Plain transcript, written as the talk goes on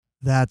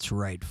That's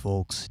right,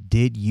 folks.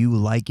 Did You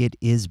Like It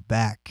is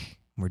back.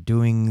 We're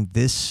doing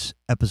this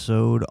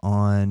episode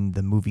on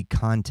the movie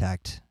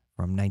Contact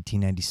from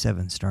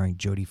 1997, starring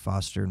Jodie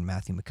Foster and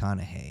Matthew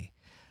McConaughey.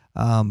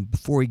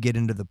 Before we get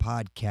into the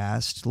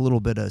podcast, a little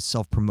bit of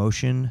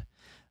self-promotion.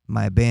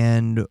 My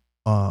band,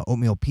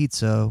 Oatmeal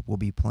Pizza, will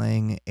be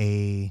playing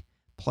a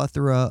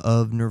plethora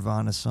of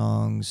Nirvana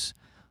songs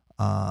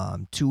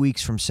 2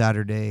 weeks from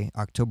Saturday,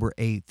 October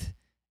 8th,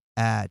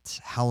 at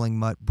Howling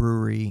Mutt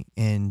Brewery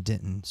in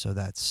Denton. So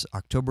that's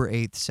October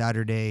 8th,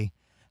 Saturday,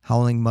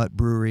 Howling Mutt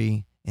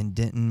Brewery in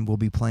Denton. We'll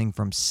be playing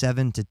from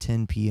 7 to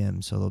 10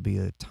 p.m. So there'll be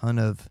a ton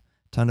of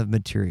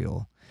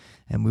material,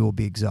 and we will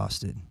be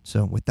exhausted.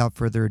 So without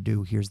further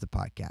ado, here's the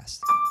podcast.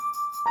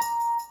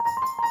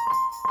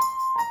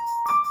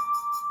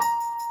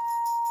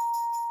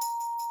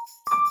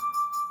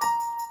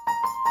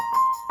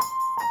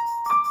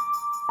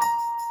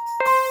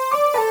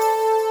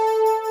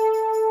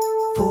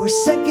 For a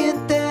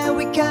second there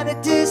we kinda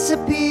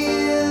disappeared.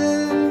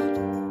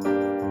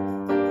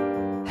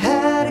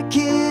 Had a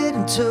kid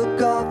and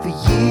took off a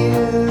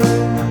year.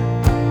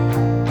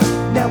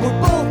 Now we're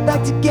both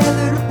back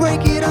together to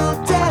break it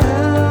all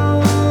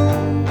down.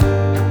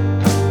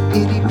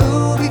 Any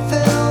movie,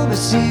 film, or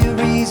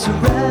series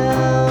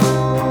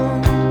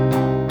around.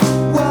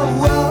 Whoa,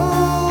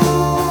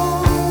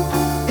 whoa.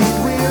 And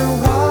we're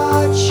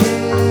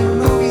watching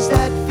movies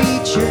that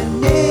feature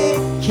Nick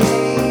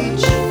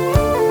Cage.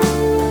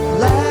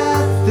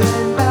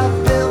 Laughing about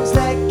films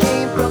that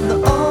came from the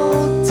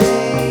old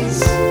days.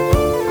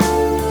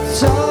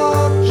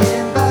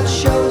 Talking about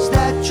shows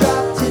that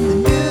dropped in the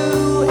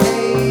new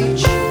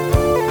age.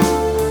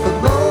 But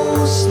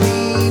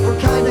mostly we're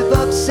kind of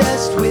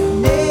obsessed with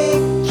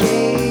Nick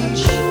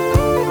Cage.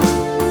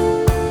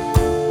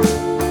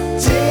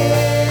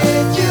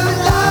 Did you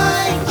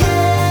like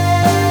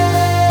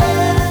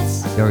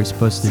it? Are we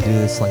supposed to do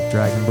this like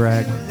Dragon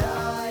Brag?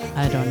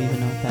 I don't even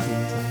know what that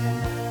means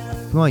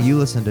anymore. Come on, you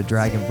listen to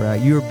Dragon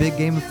Brag. You were a big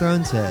Game of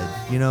Thrones head.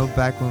 You know,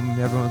 back when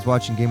everyone was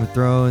watching Game of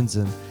Thrones,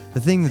 and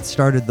the thing that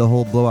started the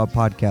whole Blowout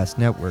Podcast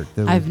Network.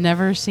 I've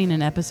never seen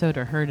an episode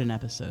or heard an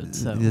episode,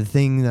 so The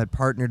thing that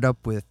partnered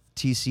up with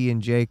TC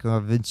and Jake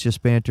on Vince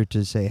Just Banter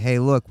to say, hey,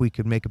 look, we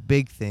could make a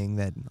big thing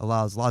that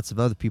allows lots of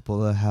other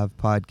people to have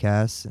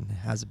podcasts and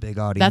has a big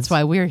audience. that's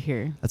why we're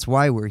here. That's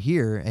why we're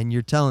here, and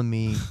you're telling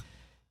me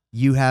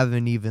you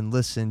haven't even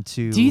listened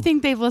to... Do you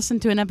think they've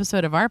listened to an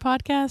episode of our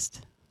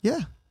podcast?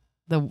 Yeah.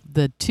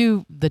 The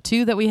two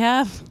that we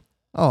have?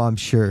 Oh, I'm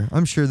sure.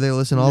 I'm sure they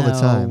listen all the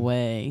time. No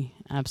way.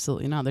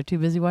 Absolutely not. They're too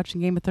busy watching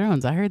Game of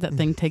Thrones. I heard that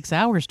thing takes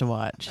hours to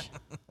watch.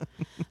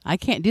 I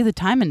can't do the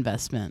time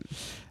investment.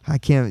 I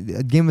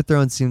can't. Game of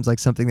Thrones seems like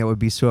something that would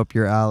be so up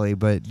your alley,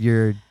 but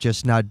you're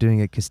just not doing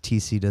it because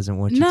TC doesn't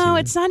want you to. No,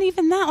 it's not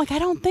even that. Like, I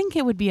don't think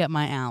it would be up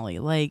my alley.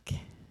 Like,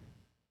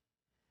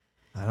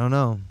 I don't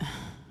know.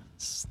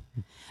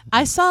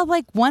 I saw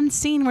like one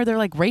scene where they're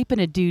like raping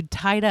a dude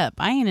tied up.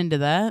 I ain't into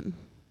that.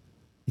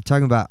 You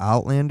talking about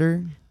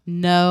Outlander?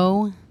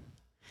 No.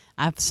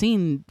 I've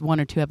seen 1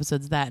 or 2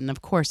 episodes of that, and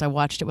of course I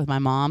watched it with my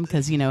mom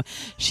because, you know,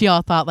 she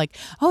all thought like,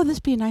 oh, this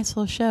be a nice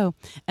little show.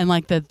 And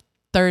like the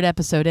 3rd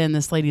episode in,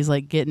 this lady's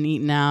like getting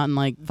eaten out and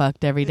like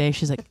fucked every day.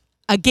 She's like,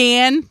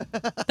 again?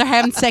 They're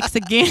having sex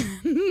again?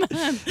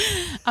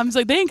 I'm just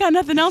like, they ain't got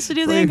nothing else to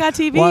do. They ain't got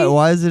TV.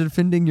 Why is it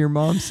offending your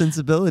mom's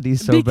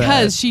sensibilities so bad?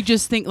 Because she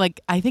just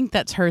I think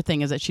that's her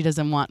thing, is that she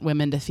doesn't want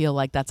women to feel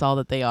like that's all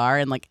that they are.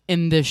 And like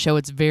in this show,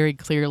 it's very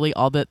clearly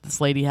all that this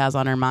lady has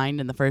on her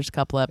mind in the first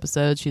couple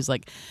episods. She's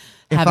like,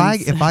 if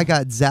I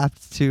got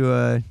zapped to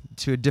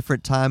a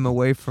different time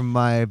away from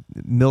my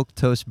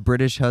milquetoast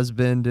British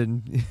husband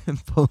and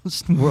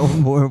post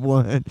World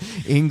War I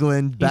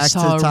England, back to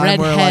the time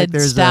where like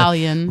there's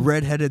stallion. a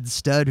redheaded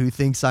stud who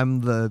thinks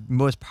I'm the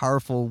most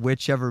powerful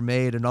witch ever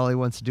made, and all he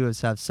wants to do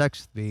is have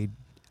sex with me.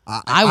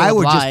 I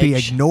would just be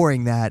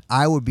ignoring that.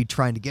 I would be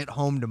trying to get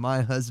home to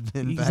my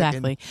husband.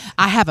 Exactly.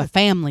 I have a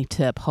family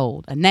to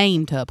uphold, a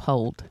name to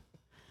uphold.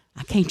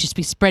 I can't just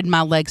be spreading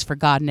my legs for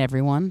God and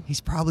everyone. He's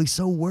probably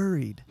so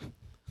worried.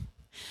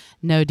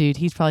 No, dude,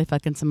 he's probably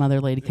fucking some other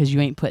lady because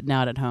you ain't putting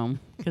out at home.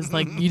 Because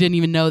like you didn't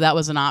even know that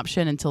was an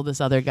option until this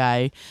other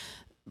guy,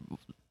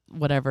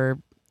 whatever,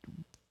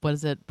 what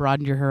is it?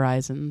 Broadened your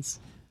horizons.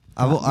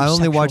 I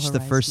only watched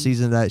the first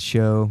season of that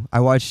show.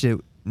 I watched it.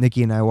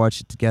 Nikki and I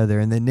watched it together,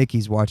 and then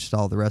Nikki's watched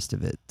all the rest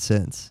of it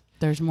since.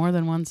 There's more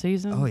than one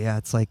season? Oh yeah,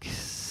 it's like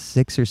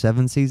 6 or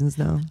 7 seasons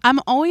now. I'm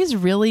always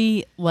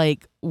really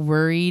like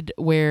worried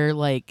where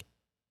like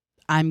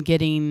I'm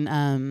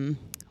getting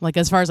like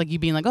as far as like you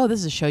being like, oh, this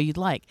is a show you'd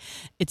like.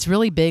 It's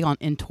really big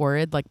in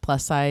Torrid, like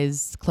plus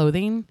size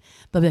clothing.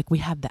 They'll be like, we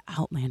have the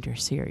Outlander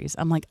series.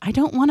 I'm like, I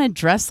don't want to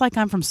dress like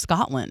I'm from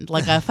Scotland,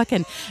 like a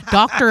fucking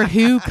Doctor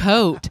Who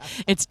coat.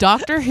 It's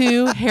Doctor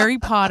Who, Harry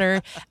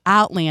Potter,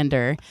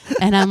 Outlander.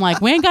 And I'm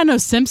like, we ain't got no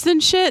Simpson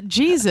shit?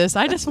 Jesus,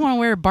 I just want to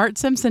wear a Bart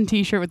Simpson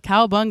t-shirt with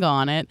cowabunga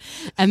on it.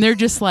 And they're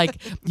just like,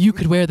 you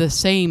could wear the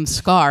same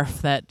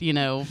scarf that, you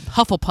know,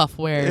 Hufflepuff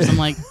wears. I'm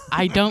like,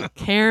 I don't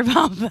care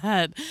about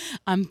that.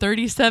 I'm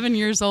 37 7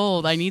 years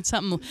old. I need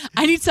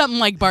something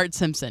like Bart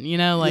Simpson,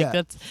 like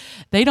Yeah.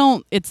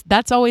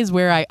 that's always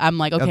where I'm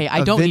like, okay,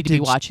 I don't need to be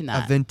watching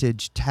that. A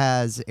vintage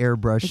Taz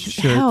airbrush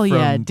shirt hell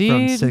yeah, from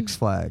dude. Six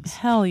Flags.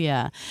 Hell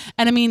yeah.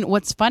 And I mean,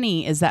 what's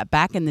funny is that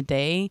back in the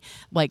day,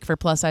 like for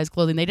plus size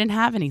clothing, they didn't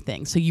have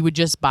anything. So you would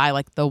just buy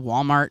like the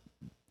Walmart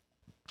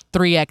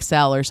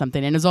 3XL or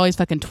something, and it was always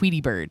fucking Tweety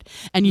Bird,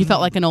 and you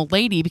felt like an old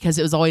lady because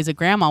it was always a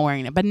grandma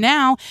wearing it. But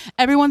now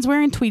everyone's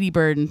wearing Tweety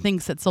Bird and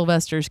thinks that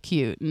Sylvester's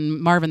cute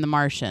and Marvin the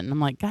Martian. I'm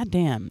like, God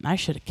damn, I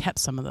should have kept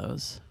some of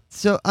those.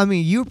 So I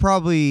mean, you were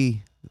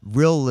probably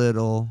real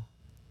little,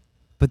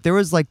 but there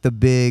was like the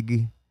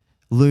big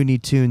Looney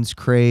Tunes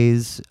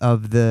craze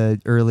of the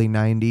early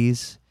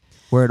 90s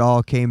where it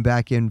all came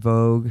back in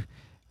vogue,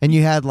 and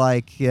you had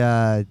like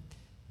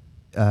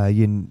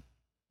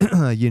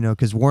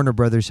because Warner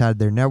Brothers had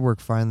their network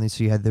finally,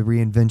 so you had the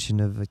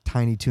reinvention of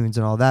Tiny Toons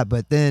and all that.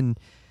 But then,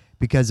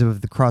 because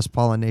of the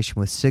cross-pollination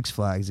with Six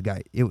Flags,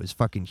 it was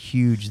fucking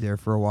huge there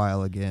for a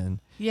while again.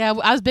 Yeah,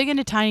 I was big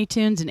into Tiny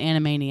Toons and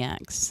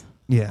Animaniacs.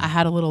 Yeah. I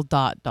had a little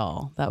Dot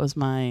doll. That was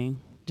my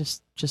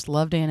just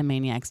loved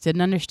Animaniacs.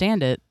 Didn't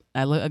understand it.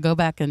 I go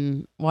back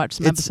and watch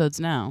some episodes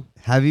now.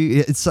 Have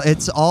you?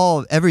 It's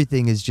all,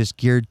 everything is just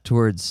geared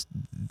towards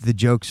the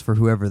jokes for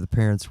whoever the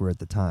parents were at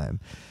the time.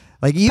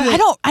 Like even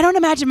but I don't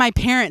imagine my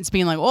parents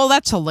being like, "Oh,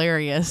 that's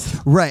hilarious."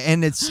 Right,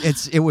 and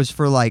it was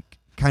for like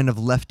kind of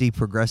lefty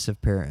progressive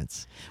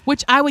parents.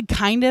 Which I would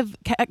kind of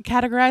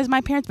categorize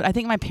my parents, but I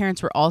think my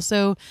parents were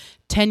also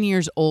 10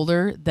 years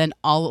older than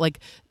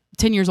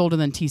 10 years older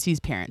than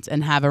TC's parents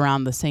and have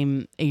around the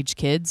same age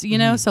kids,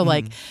 So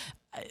like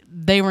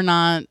they were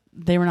not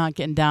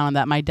getting down on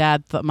that. My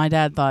dad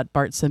thought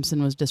Bart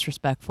Simpson was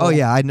disrespectful. Oh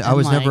yeah, I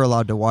was never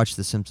allowed to watch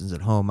The Simpsons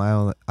at home.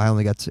 I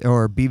only got to,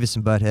 or Beavis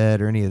and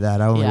Butthead or any of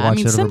that. I only watched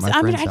it over my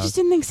friend's house. I just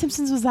didn't think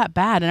Simpsons was that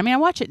bad. And I mean, I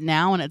watch it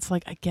now and it's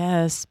like, I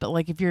guess, but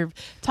like if you're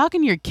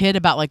talking to your kid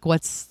about like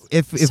what's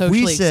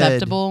socially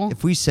acceptable.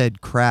 If we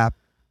said crap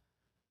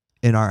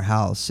in our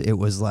house, it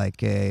was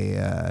like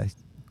a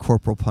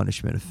corporal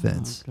punishment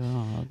offense.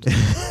 Oh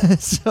God.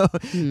 So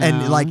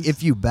and like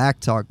if you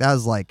backtalk, that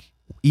was like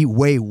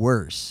way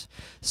worse.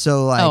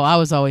 So like, I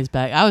was always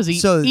back. I was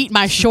eat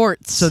my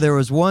shorts. So there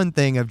was one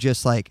thing of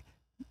just like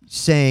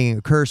saying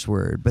a curse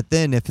word, but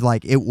then if you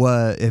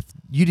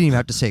didn't even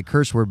have to say a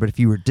curse word, but if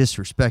you were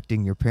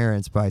disrespecting your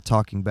parents by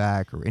talking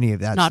back or any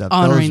of that not stuff,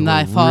 honoring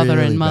thy father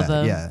really and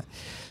mother, bad. Yeah.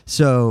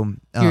 So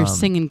you're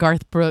singing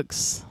Garth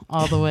Brooks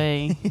all the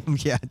way.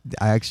 Yeah,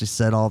 I actually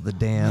said all the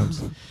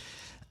dams.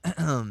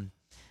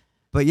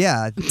 But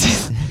yeah.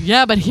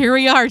 Yeah, but here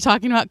we are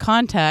talking about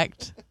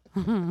Contact.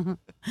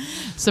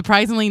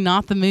 Surprisingly,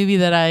 not the movie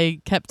that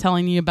I kept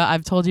telling you about.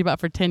 I've told you about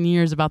for 10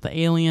 years about the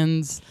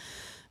aliens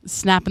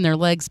snapping their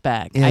legs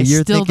back. Yeah, I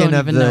you're still thinking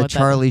don't of even know the what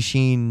Charlie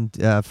Sheen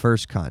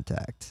First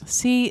Contact.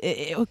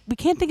 See, we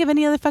can't think of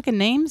any other fucking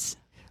names.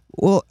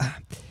 Well,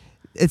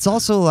 it's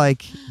also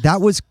like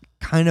that was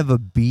kind of a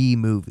B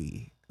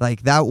movie.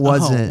 Like that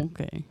wasn't.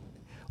 Oh, okay.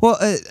 Well,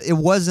 it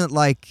wasn't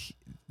like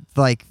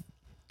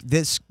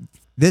this.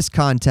 This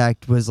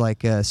Contact was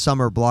like a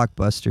summer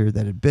blockbuster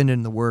that had been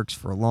in the works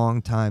for a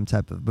long time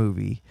type of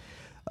movie.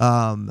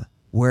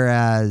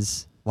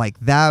 Whereas like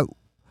that,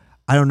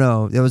 I don't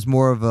know, it was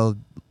more of a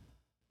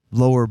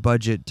lower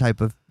budget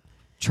type of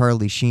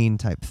Charlie Sheen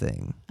type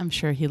thing. I'm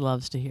sure he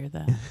loves to hear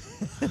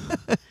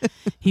that.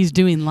 He's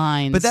doing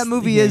lines. But that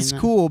movie is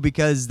cool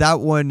because that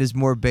one is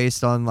more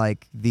based on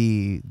like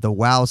the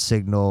wow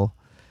signal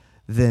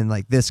than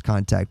like this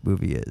Contact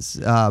movie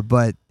is.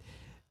 But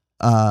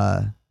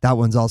that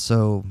one's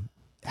also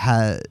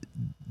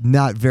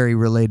not very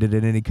related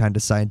in any kind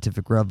of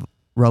scientific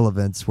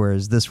relevance,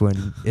 whereas this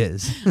one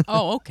is.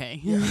 Oh, okay.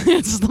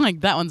 It's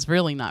like that one's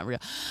really not real.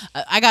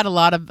 I got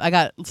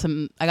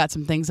some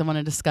things I want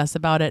to discuss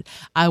about it.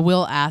 I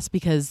will ask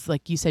because,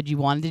 like you said, you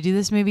wanted to do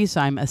this movie,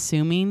 so I'm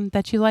assuming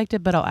that you liked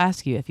it. But I'll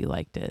ask you if you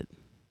liked it.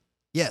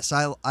 Yes,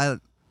 I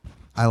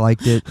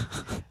liked it.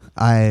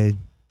 I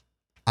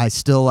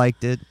still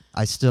liked it.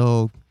 I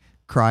still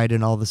cried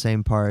in all the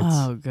same parts.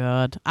 Oh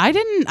God,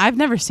 I've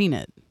never seen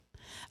it.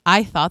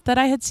 I thought that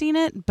I had seen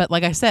it, but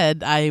like I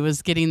said, I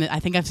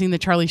think I've seen the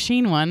Charlie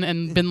Sheen one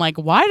and been like,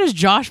 why does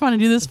Josh want to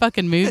do this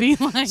fucking movie?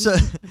 Like, so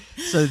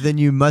then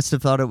you must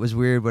have thought it was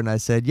weird when I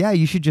said, yeah,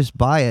 you should just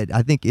buy it.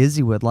 I think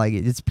Izzy would like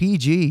it. It's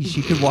PG.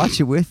 She could watch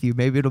it with you.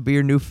 Maybe it'll be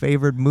your new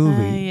favorite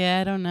movie. Yeah,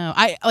 I don't know.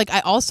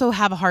 I also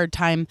have a hard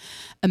time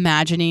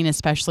imagining,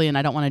 especially, and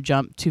I don't want to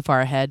jump too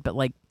far ahead, but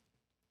like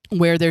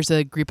where there's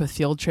a group of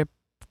field trip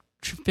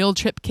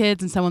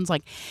kids and someone's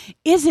like,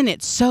 isn't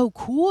it so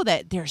cool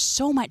that there's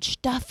so much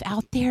stuff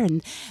out there,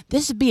 and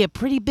this would be a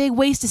pretty big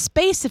waste of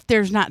space if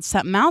there's not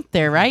something out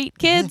there, right,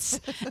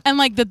 kids? And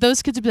like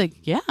those kids would be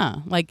like, yeah.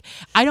 Like,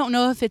 I don't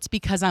know if it's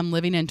because I'm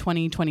living in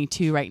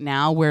 2022 right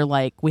now where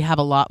like we have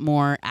a lot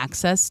more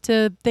access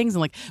to things and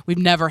like we've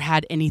never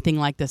had anything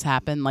like this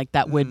happen, like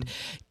that would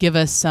give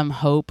us some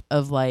hope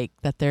of like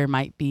that there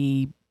might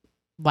be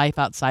life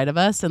outside of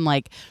us. And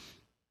like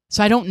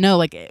So I don't know,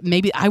 like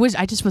maybe I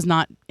just was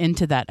not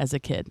into that as a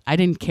kid. I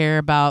didn't care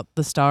about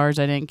the stars.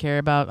 I didn't care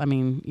about, I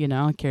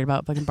cared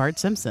about fucking Bart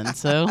Simpson.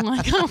 So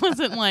like I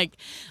wasn't like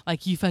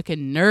you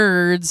fucking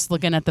nerds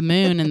looking at the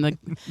moon and the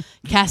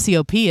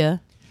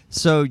Cassiopeia.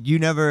 So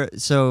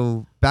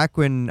back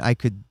when I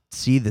could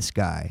see the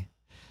sky,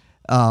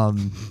 God,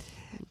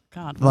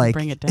 like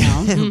bring it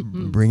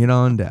down. bring it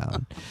on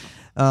down.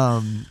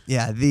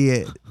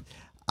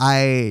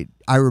 I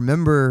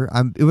remember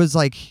it was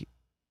like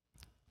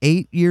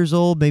 8 years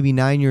old, maybe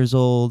 9 years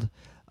old.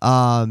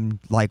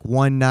 Like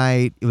one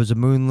night, it was a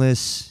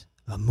moonless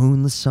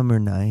summer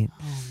night.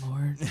 Oh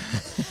Lord,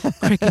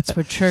 crickets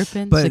were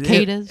chirping, but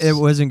cicadas. It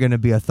wasn't going to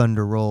be a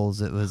thunder rolls.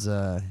 It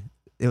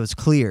was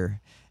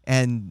clear,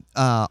 and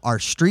our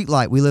street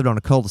light. We lived on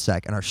a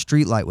cul-de-sac, and our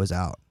street light was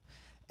out,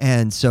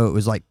 and so it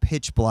was like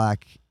pitch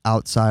black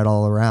outside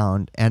all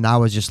around. And I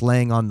was just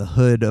laying on the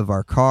hood of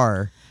our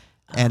car,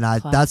 and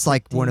that's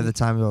like one of the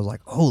times I was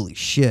like, "Holy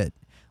shit!"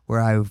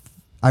 Where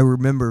I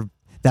remember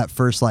that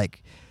first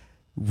like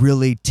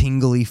really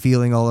tingly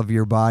feeling all over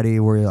your body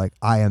where you're like,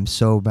 I am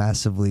so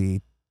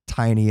massively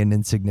tiny and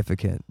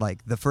insignificant.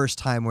 Like the first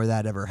time where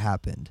that ever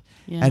happened.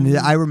 Yeah. And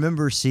I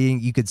remember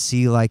you could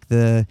see like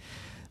the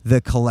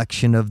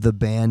collection of the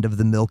band of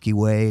the Milky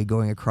Way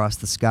going across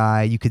the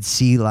sky. You could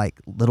see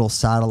like little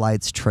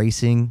satellites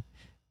tracing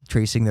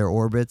their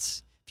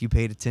orbits if you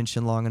paid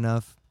attention long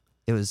enough.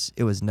 It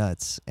was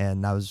nuts,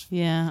 and I was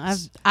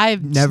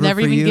I've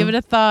never even given it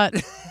a thought.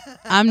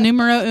 I'm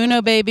numero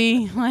uno,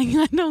 baby. Like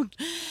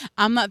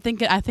I'm not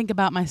thinking. I think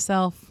about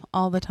myself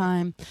all the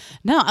time.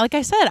 No, like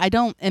I said, I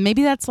don't. And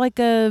maybe that's like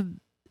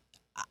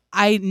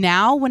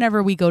now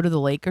whenever we go to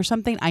the lake or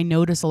something, I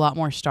notice a lot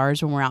more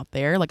stars when we're out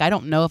there. Like I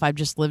don't know if I've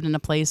just lived in a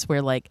place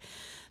where like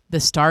the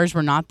stars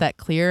were not that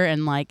clear,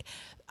 and like.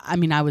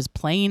 I was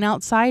playing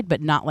outside, but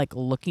not like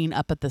looking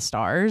up at the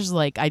stars.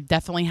 Like I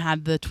definitely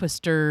had the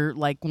twister,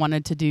 like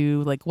wanted to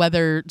do like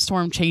weather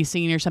storm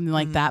chasing or something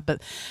like that,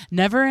 but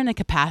never in a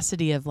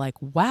capacity of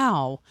like,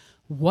 wow,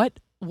 what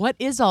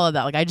is all of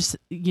that? Like I just,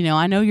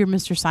 I know you're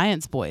Mr.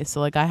 Science Boy. So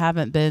like I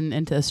haven't been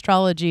into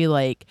astrology.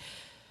 Like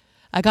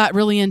I got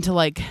really into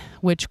like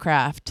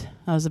witchcraft.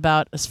 I was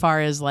about as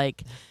far as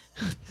like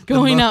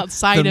going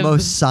outside the of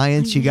most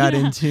science you got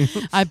into.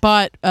 I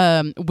bought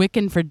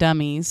Wiccan for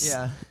Dummies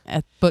Yeah.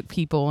 at Book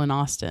People in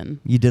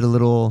Austin. You did a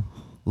little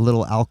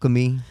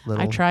alchemy.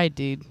 I tried,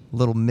 dude.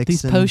 Little mixing.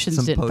 These potions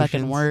some didn't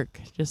fucking work.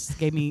 Just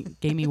gave me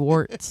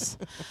warts.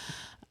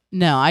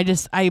 No,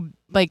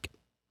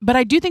 but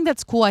I do think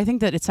that's cool. I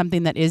think that it's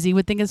something that Izzy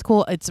would think is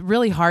cool. It's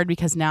really hard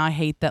because now I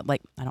hate that.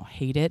 Like I don't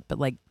hate it, but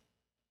like.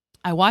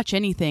 I watch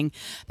anything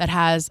that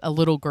has a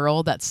little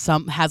girl that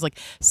has like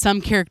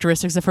some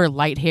characteristics of her,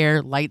 light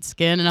hair, light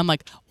skin, and I'm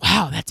like,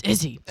 wow, that's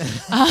Izzy.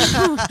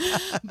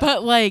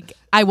 But like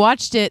I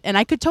watched it and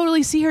I could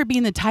totally see her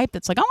being the type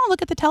that's like, oh,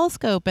 look at the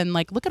telescope and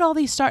like look at all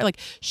these stars. Like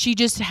she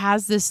just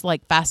has this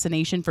like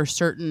fascination for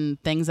certain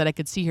things that I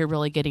could see her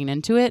really getting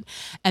into it.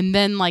 And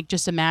then like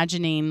just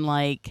imagining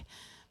like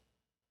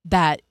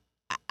that.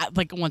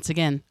 Like once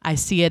again, I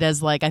see it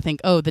as like I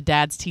think, oh, the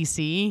dad's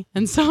TC,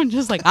 and so I'm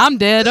just like, I'm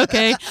dead,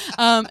 okay,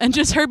 and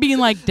just her being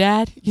like,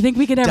 Dad, you think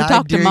we could ever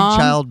talk to Mom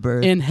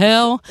childbirth. in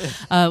hell?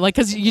 Like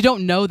because you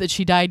don't know that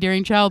she died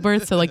during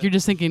childbirth, so like you're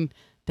just thinking,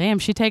 damn,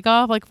 she take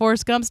off like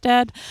Forrest Gump's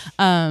dad,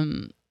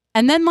 and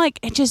then like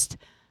it just,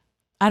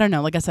 I don't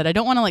know. Like I said, I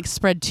don't want to like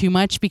spread too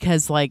much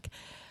because like.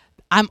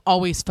 I'm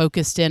always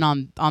focused in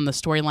on the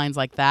storylines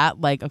like that.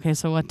 Like, okay,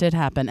 so what did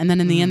happen? And then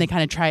in the end, they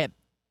kind of try it.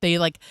 They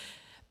like.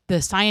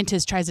 The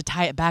scientist tries to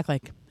tie it back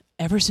like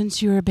ever since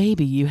you were a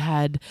baby you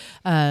had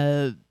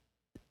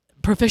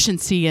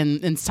proficiency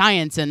in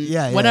science and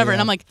whatever. And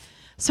I'm like,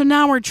 so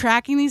now we're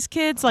tracking these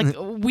kids like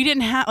we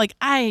didn't have like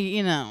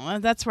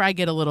that's where I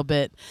get a little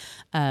bit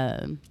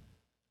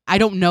I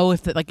don't know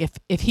if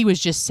if he was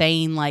just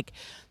saying like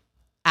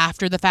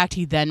after the fact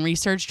he then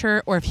researched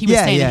her or if he was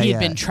saying that he had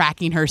been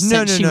tracking her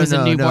since she was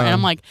a newborn. And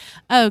I'm like,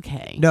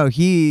 okay. No,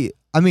 he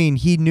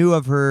knew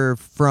of her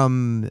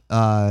from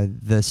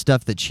the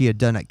stuff that she had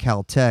done at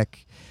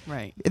Caltech.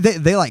 Right.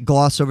 They like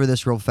gloss over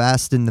this real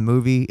fast in the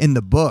movie. In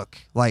the book,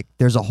 like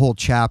there's a whole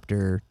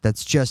chapter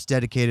that's just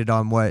dedicated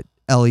on what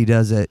Ellie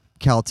does at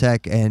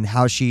Caltech and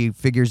how she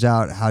figures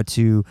out how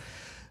to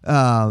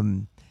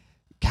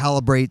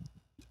calibrate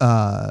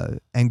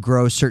and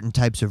grow certain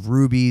types of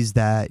rubies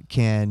that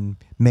can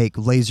make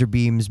laser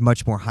beams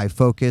much more high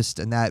focused,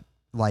 and that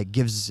like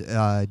gives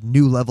a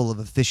new level of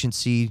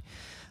efficiency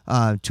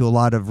to a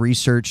lot of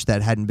research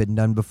that hadn't been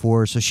done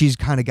before. So she's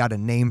kind of got a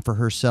name for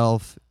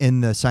herself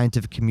in the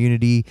scientific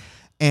community,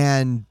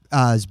 and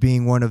as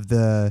being one of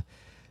the,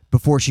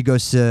 before she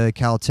goes to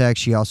Caltech,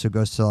 she also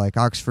goes to like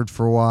Oxford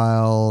for a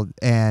while,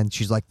 and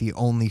she's like the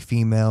only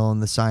female in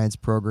the science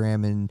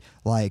program. And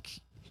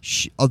like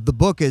the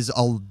book is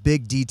a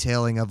big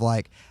detailing of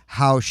like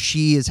how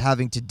she is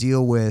having to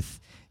deal with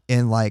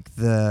in like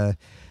the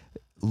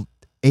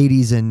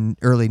 80s and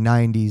early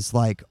 90s,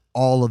 like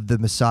all of the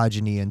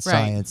misogyny in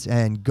science,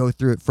 and go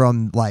through it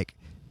from like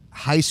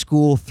high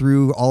school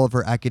through all of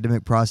her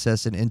academic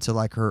process and into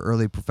like her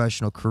early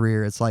professional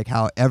career. It's like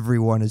how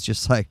everyone is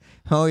just like,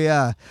 oh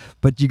yeah,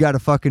 but you got a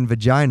fucking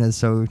vagina,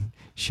 so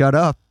shut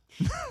up.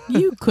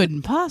 You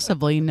couldn't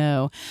possibly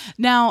know.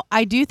 Now,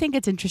 I do think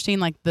it's interesting,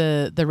 like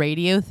the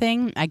radio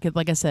thing.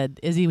 Like I said,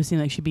 Izzy was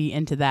seeming like she'd be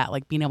into that,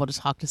 like being able to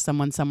talk to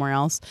someone somewhere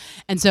else.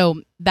 And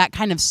so that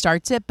kind of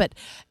starts it. But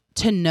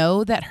to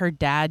know that her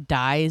dad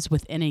dies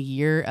within a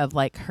year of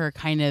like her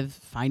kind of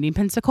finding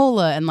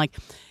Pensacola, and like,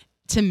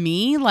 to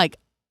me, like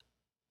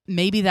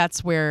maybe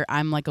that's where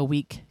I'm like a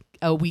weak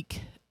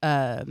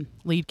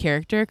lead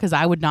character, because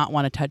I would not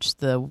want to touch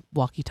the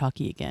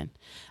walkie-talkie again.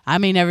 I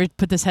may never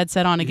put this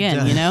headset on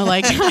again, you know?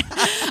 Like,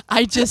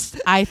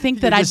 I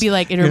think that I'd be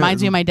like, it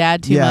reminds me of my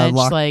dad too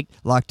much.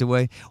 Locked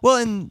away. Well,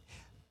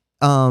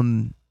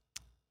 and,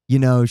 you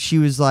know, she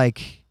was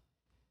like,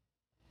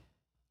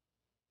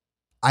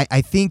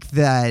 I think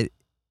that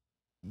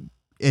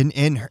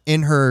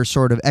in her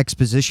sort of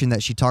exposition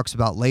that she talks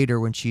about later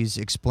when she's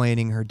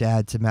explaining her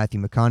dad to Matthew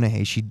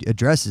McConaughey, she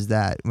addresses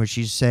that when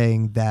she's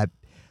saying that,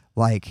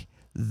 like,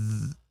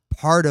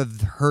 part of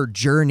her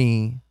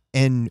journey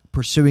in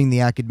pursuing the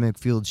academic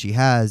field she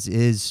has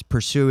is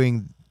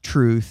pursuing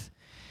truth,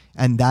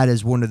 and that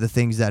is one of the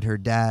things that her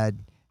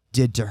dad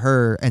did to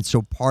her, and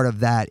so part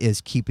of that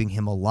is keeping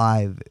him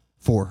alive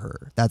for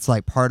her. That's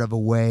like part of a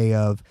way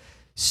of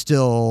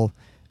still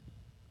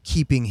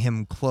keeping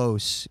him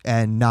close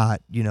and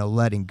not, you know,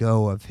 letting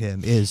go of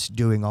him, is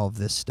doing all of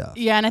this stuff.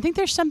 Yeah, and I think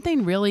there's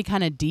something really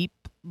kind of deep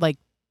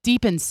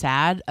and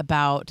sad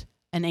about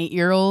an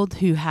 8-year-old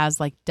who has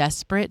like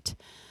desperate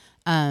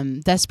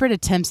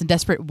attempts and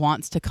desperate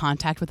wants to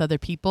contact with other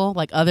people,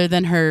 like other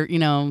than her, you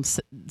know,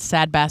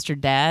 sad bastard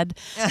dad.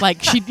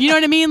 Like, she, you know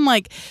what I mean?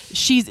 Like,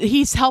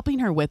 he's helping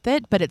her with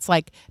it, but it's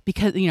like,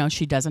 because, you know,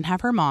 she doesn't have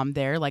her mom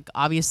there. Like,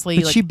 obviously,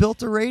 but like, she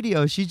built a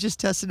radio. She just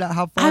tested out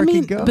how far it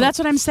could go. But that's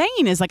what I'm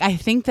saying is, like, I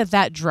think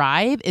that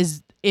drive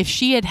is, if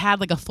she had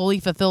like a fully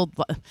fulfilled,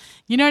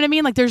 you know what I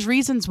mean? Like, there's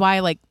reasons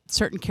why like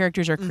certain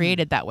characters are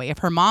created that way. If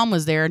her mom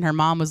was there and her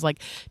mom was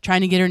like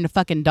trying to get her into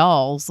fucking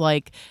dolls,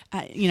 like,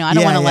 you know, I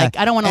don't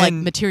want to like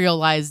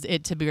materialize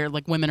it to be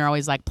like women are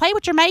always like, play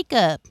with your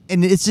makeup.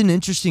 And it's an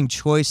interesting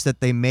choice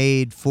that they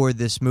made for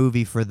this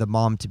movie for the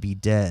mom to be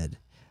dead.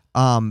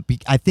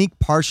 I think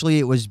partially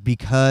it was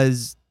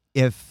because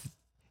if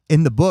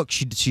in the book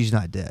she's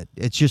not dead,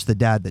 it's just the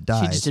dad that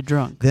dies. She's just a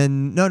drunk.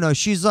 Then no,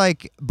 she's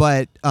like,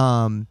 but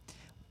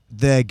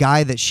the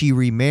guy that she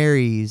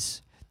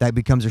remarries that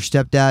becomes her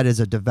stepdad is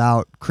a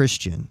devout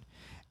Christian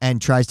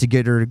and tries to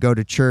get her to go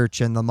to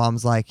church, and the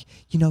mom's like,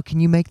 you know, can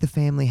you make the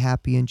family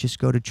happy and just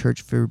go to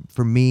church for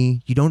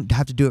me? You don't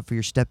have to do it for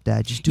your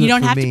stepdad. Just do it for me. You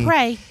don't have to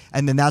pray.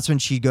 And then that's when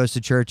she goes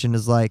to church and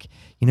is like,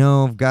 you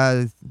know,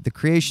 God, the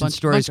creation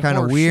story is kind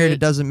of weird. Shit. It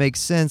doesn't make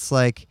sense.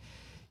 Like,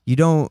 you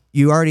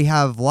already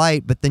have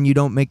light, but then you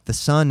don't make the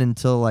sun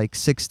until like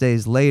 6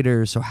 days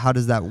later. So how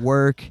does that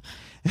work?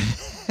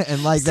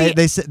 And like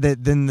they said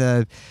that then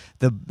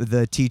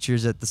the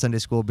teachers at the Sunday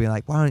school being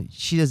like, "Why don't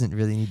she doesn't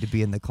really need to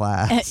be in the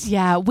class?"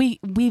 Yeah,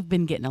 we've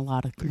been getting a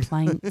lot of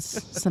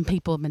complaints. Some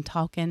people have been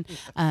talking.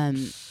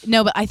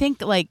 No, but I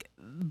think like,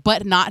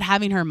 but not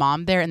having her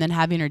mom there and then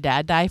having her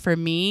dad die, for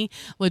me,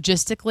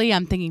 logistically,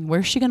 I'm thinking,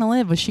 where's she gonna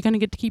live? Was she gonna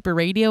get to keep her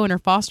radio in her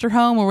foster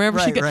home or wherever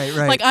she goes?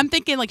 Right. Like, I'm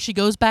thinking like she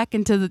goes back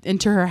into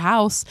her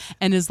house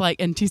and is like,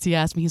 and TC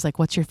asked me, he's like,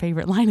 "What's your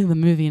favorite line in the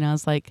movie?" And I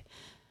was like,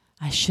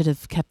 I should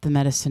have kept the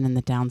medicine in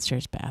the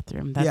downstairs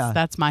bathroom.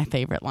 That's my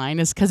favorite line,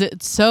 is because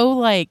it's so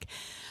like,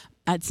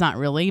 it's not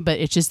really, but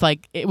it's just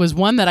like, it was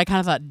one that I kind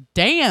of thought,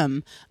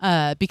 damn,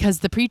 because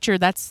the preacher,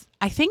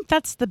 I think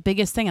that's the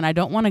biggest thing. And I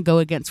don't want to go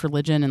against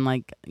religion, and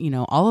like, you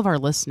know, all of our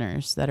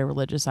listeners that are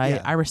religious,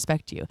 I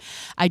respect you.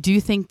 I do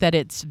think that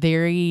it's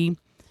very,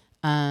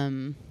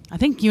 I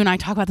think you and I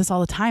talk about this all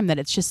the time, that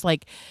it's just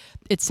like,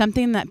 it's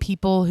something that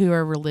people who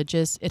are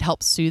religious, it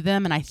helps soothe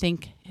them. And I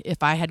think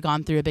if I had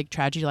gone through a big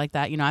tragedy like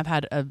that, you know, I've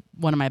had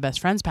one of my best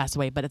friends pass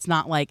away, but it's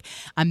not like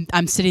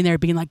I'm sitting there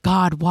being like,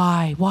 God,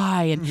 why?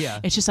 And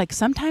it's just like,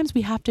 sometimes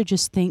we have to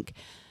just think,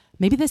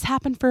 maybe this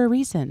happened for a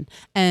reason.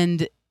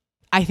 And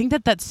I think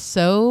that that's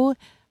so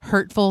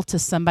hurtful to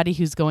somebody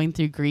who's going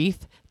through grief,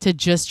 to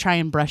just try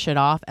and brush it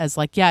off as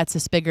like, yeah, it's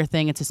this bigger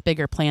thing, it's this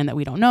bigger plan that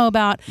we don't know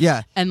about.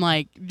 Yeah. And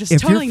like, just if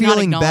totally you're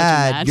feeling not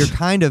bad, that. you're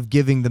kind of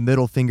giving the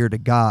middle finger to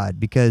God,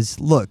 because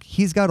look,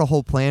 he's got a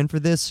whole plan for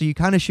this, so you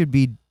kind of should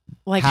be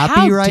like, happy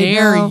how right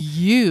dare now.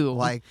 you?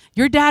 Like,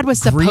 your dad was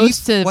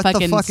supposed to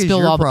fucking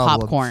spill all the problem?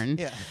 popcorn.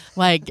 Yeah.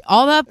 Like,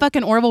 all that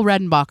fucking Orville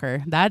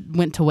Redenbacher, that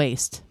went to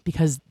waste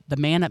because the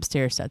man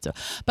upstairs said so.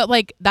 But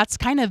like, that's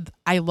kind of,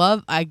 I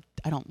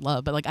don't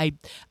love, but like, I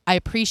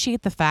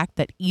appreciate the fact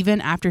that even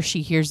after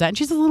she hears that, and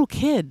she's a little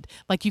kid,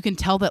 like, you can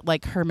tell that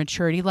like her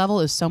maturity level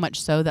is so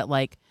much so that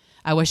like,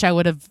 I wish I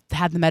would have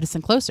had the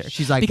medicine closer.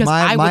 She's like,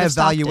 my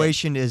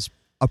evaluation is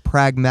a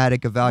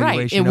pragmatic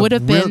evaluation. Right. It would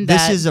have been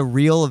this is a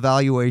real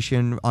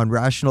evaluation on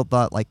rational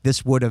thought. Like,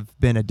 this would have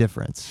been a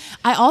difference.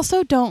 I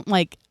also don't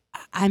like,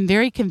 I'm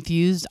very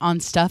confused on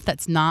stuff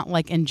that's not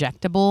like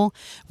injectable.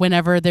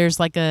 Whenever there's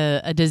like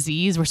a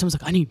disease where someone's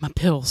like, I need my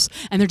pills,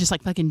 and they're just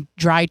like fucking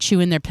dry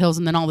chewing their pills,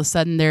 and then all of a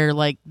sudden they're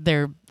like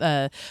their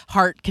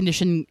heart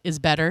condition is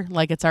better,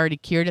 like it's already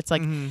cured. It's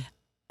like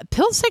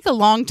pills take a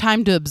long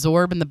time to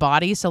absorb in the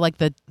body, so like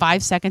the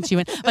 5 seconds you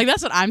went, like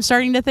that's what I'm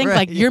starting to think. Right.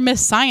 Like you're Miss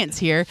Science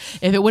here.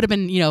 If it would have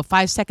been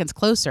 5 seconds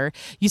closer,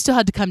 you still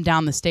had to come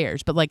down the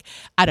stairs. But like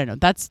I don't know,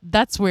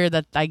 that's where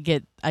that I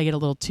get a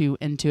little too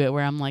into it,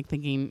 where I'm like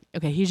thinking,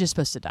 okay, he's just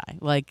supposed to die.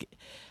 Like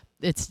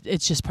it's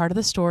just part of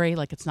the story.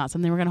 Like it's not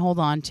something we're gonna hold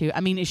on to.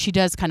 I mean, she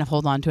does kind of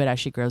hold on to it as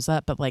she grows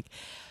up, but like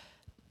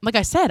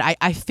I said,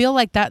 I feel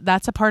like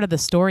that's a part of the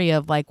story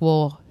of like,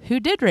 well, who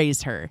did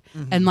raise her,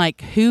 and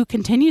like who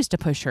continues to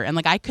push her. And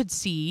like I could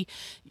see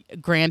a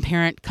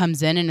grandparent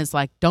comes in and is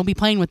like, don't be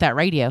playing with that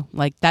radio.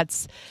 Like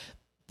that's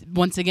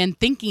once again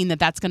thinking that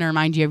that's going to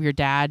remind you of your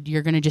dad.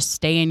 You're going to just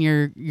stay in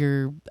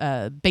your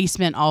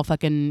basement all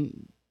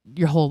fucking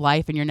your whole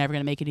life, and you're never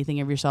going to make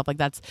anything of yourself.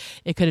 Like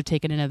it could have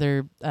taken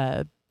another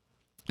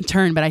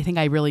turn, but I think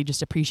I really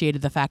just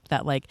appreciated the fact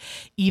that like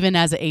even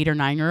as an 8 or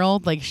 9 year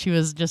old, like she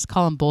was just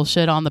calling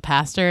bullshit on the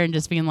pastor and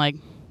just being like,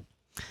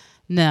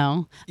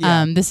 no,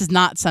 this is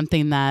not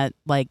something that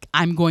like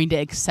I'm going to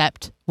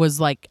accept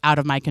was like out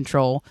of my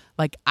control.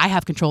 Like I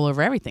have control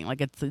over everything. Like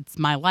it's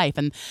my life.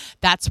 And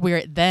that's where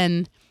it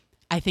then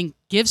I think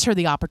gives her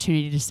the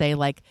opportunity to say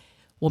like,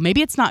 well,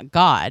 maybe it's not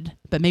God,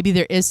 but maybe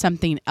there is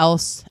something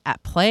else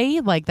at play,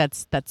 like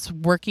that's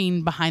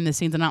working behind the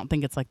scenes. And I don't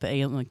think it's like the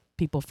alien, like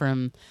people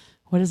from,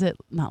 what is it?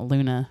 Not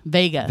Luna,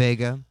 Vega.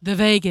 The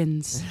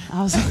Vegans.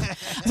 I was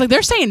like,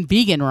 they're saying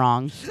vegan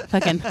wrong.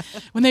 Fucking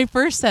when they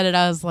first said it,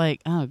 I was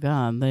like, oh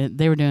god,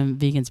 they were doing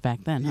vegans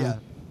back then. Huh?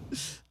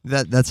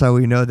 Yeah, that's how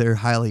we know they're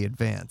highly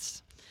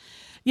advanced.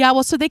 Yeah,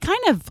 well, so they kind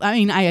of, I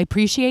mean, I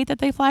appreciate that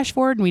they flash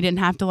forward and we didn't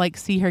have to like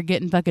see her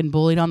getting fucking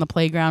bullied on the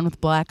playground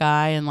with black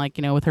eye and like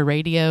with her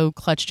radio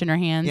clutched in her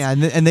hands. Yeah,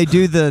 and they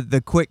do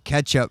the quick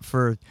catch up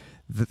for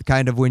the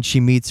kind of when she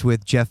meets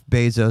with Jeff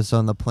Bezos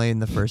on the plane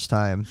the first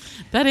time.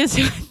 That is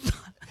who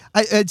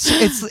I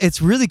thought.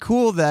 It's really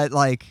cool that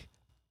like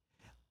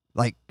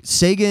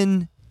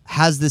Sagan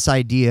has this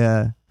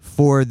idea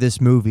for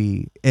this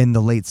movie in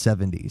the late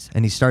 70s,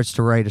 and he starts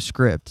to write a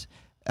script,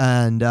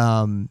 and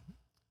a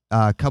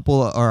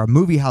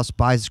movie house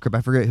buys a script.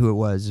 I forget who it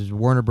was. It was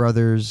Warner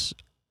Brothers,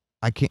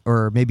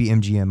 or maybe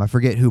MGM. I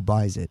forget who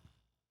buys it.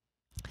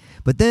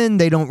 But then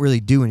they don't really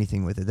do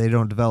anything with it. They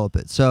don't develop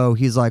it. So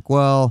he's like,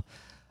 well,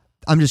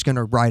 I'm just going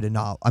to write a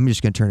novel. I'm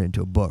just going to turn it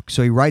into a book.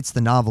 So he writes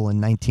the novel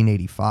in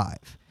 1985.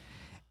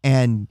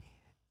 And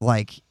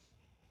like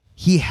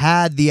he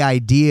had the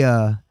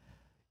idea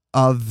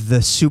of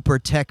the super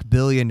tech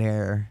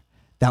billionaire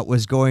that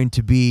was going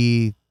to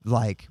be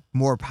like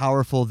more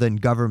powerful than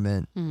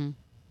government. Mm-hmm.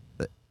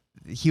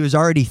 He was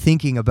already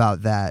thinking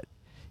about that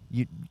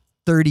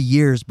 30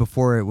 years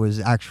before it was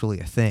actually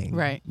a thing.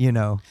 Right.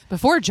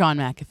 Before John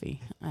McAfee,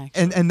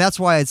 actually. And that's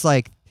why it's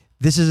like,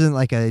 this isn't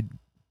like a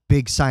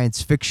big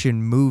science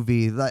fiction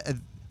movie.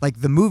 Like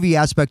the movie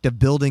aspect of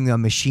building a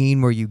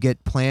machine where you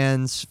get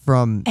plans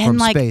from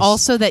like space.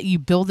 Also that you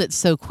build it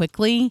so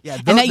quickly, yeah,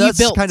 and that you that's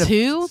built kind of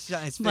too.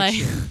 Science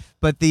fiction.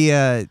 But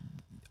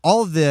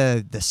all of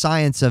the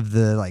science of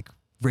the like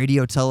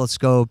radio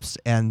telescopes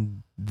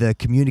and the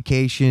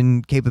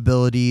communication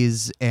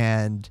capabilities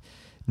and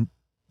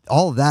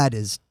all of that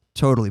is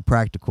totally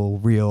practical,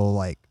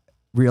 real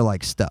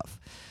stuff.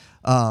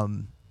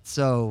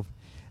 So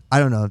I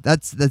don't know.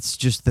 That's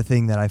just the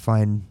thing that I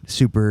find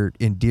super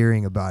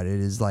endearing about it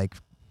is like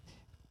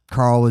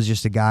Carl was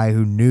just a guy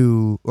who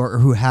knew or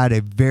who had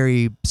a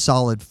very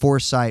solid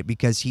foresight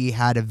because he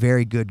had a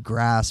very good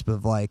grasp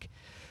of like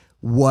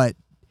what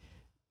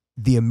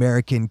the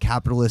American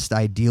capitalist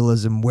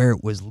idealism, where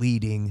it was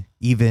leading,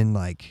 even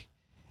like,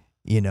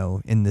 in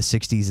the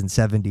 60s and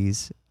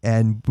 70s,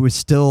 and was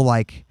still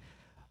like,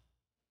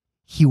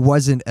 he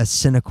wasn't a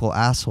cynical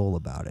asshole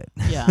about it.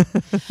 Yeah.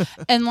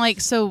 And like,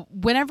 so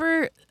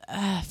whenever,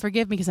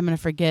 forgive me because I'm going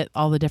to forget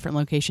all the different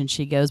locations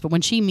she goes, but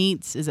when she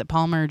meets, is it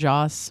Palmer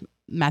Joss,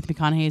 Matthew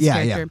McConaughey's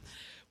character? Yeah.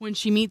 When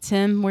she meets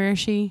him, where is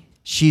she?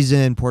 She's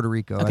in Puerto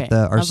Rico at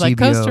the Arcibio. I was like,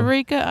 Costa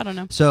Rica? I don't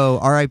know. So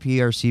RIP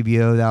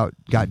Arcibio, that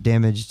got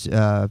damaged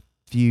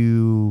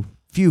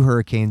few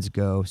hurricanes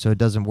ago, so it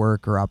doesn't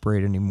work or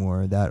operate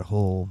anymore. That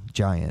whole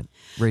giant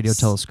radio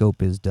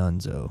telescope is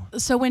donezo.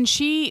 So when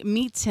she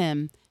meets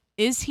him,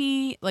 is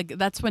he, like,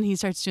 that's when he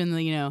starts doing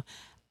the,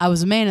 I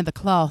was a man of the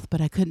cloth,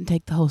 but I couldn't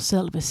take the whole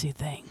celibacy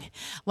thing.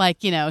 Like,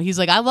 he's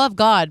like, I love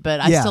God, but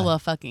I still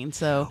love fucking.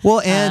 So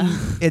well, and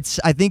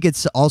I think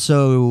it's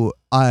also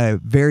a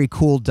very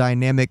cool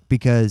dynamic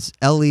because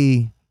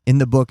Ellie in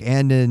the book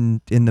and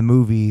in the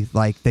movie,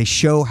 like they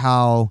show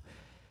how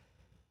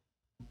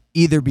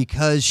either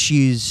because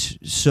she's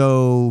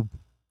so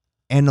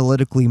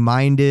analytically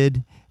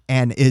minded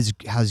and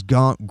has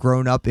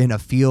grown up in a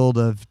field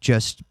of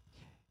just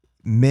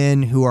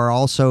men who are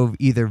also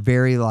either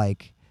very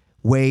like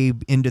way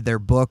into their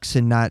books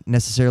and not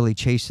necessarily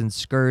chasing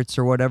skirts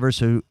or whatever.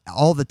 So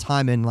all the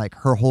time in like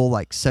her whole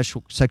like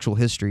sexual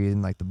history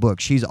in like the book,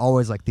 she's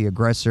always like the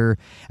aggressor,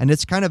 and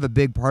it's kind of a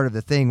big part of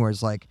the thing where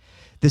it's like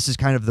this is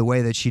kind of the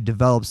way that she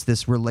develops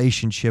this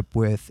relationship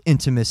with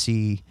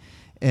intimacy,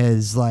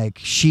 is like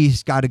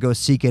she's got to go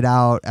seek it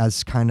out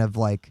as kind of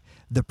like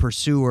the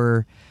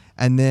pursuer,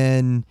 and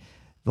then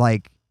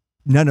like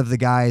none of the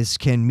guys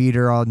can meet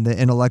her on the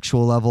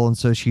intellectual level, and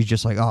so she's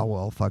just like, oh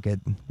well, fuck it,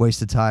 waste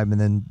of time,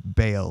 and then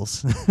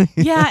bails.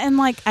 Yeah, and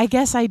like I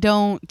guess I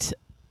don't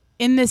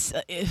in this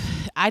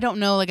I don't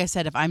know, like I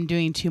said, if I'm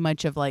doing too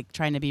much of like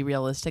trying to be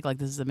realistic, like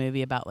this is a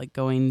movie about like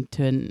going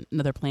to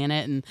another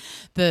planet, and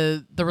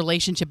the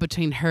relationship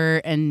between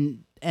her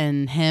and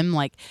him,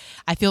 like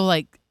I feel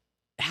like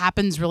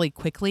happens really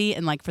quickly,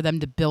 and like for them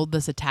to build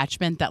this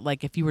attachment that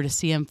like if you were to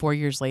see him 4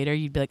 years later,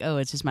 you'd be like, oh,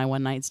 it's just my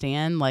one night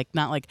stand, like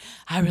not like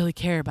I really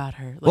care about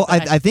her. Like, well,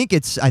 I think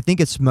it's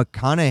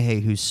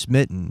McConaughey who's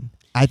smitten.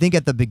 I think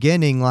at the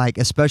beginning, like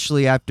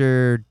especially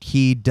after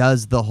he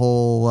does the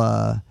whole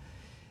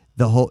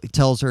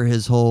tells her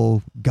his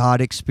whole God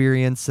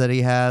experience that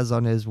he has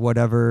on his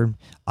whatever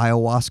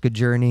ayahuasca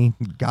journey,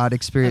 God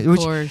experience, of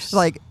which course.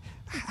 like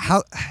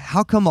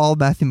how come all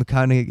Matthew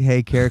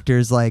McConaughey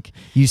characters, like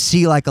you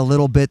see like a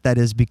little bit that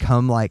has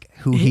become like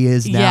who he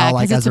is now, yeah,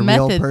 like it's as a a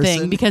real method person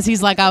thing, because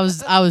he's like I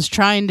was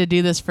trying to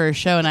do this for a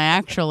show, and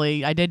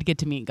I did get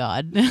to meet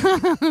God.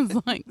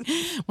 It's like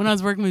when I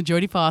was working with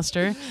Jodie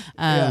Foster,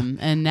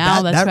 and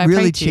now that's that what I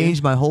really pray to.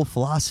 changed my whole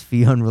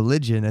philosophy on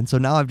religion, and so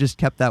now I've just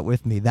kept that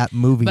with me. That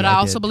movie, But I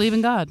also did. believe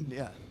in God.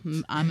 Yeah,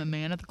 I'm a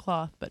man of the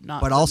cloth, but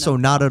not. but also no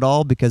not cloth. at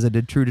all, because I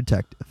did True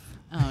Detective.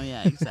 Oh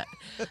yeah, exactly.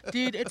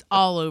 Dude, it's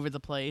all over the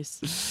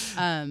place.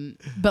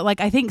 But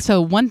like I think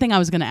so one thing I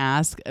was going to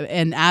ask,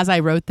 and as I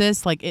wrote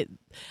this, like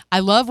I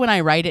love when I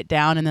write it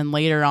down and then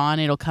later on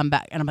it'll come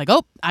back and I'm like,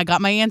 "Oh, I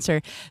got my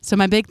answer." So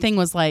my big thing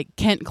was like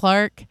Kent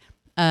Clark.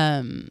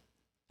 I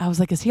was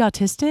like, "Is he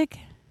autistic?"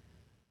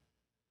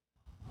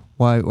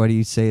 Why do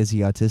you say, is he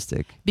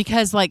autistic?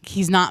 Because like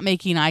he's not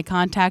making eye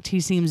contact. He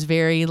seems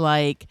very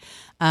like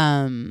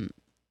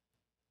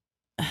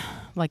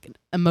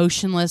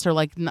emotionless, or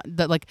like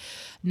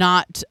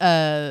not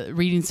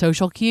reading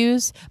social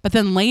cues. But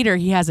then later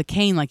he has a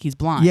cane, like he's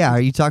blind. Yeah, are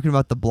you talking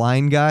about the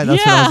blind guy? That's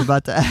what I Yeah. was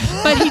about to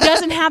ask. But he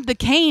doesn't have the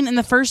cane in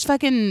the first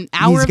fucking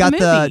hour He's of got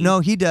the movie. no,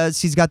 he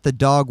does. He's got the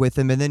dog with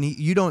him, and then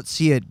you don't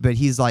see it, but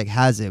he's like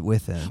has it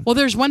with him. Well,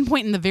 there's one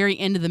point in the very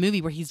end of the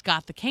movie where he's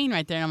got the cane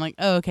right there, and I'm like,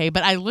 oh, okay.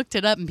 But I looked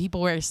it up, and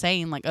people were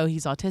saying like, oh,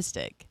 he's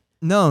autistic.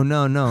 No.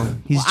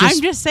 He's Well, just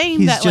I'm just saying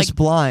he's that just like,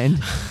 blind.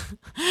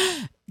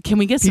 can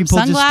we get some people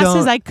just sunglasses?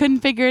 don't- I couldn't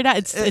figure it out.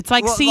 It's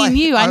like well, seeing like,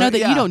 you. I know that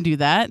yeah. you don't do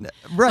that.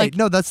 Right. Like-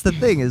 No, that's the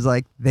thing, is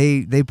like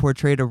they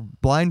portrayed a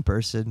blind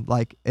person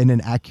like in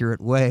an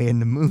accurate way in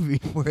the movie,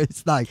 where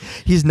it's like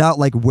he's not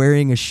like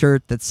wearing a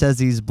shirt that says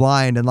he's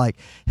blind, and like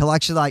he'll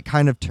actually like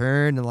kind of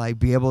turn and like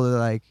be able to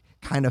like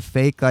kind of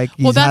fake like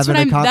he's Well, that's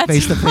having what a I'm- that's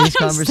face-to-face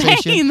what I'm conversation.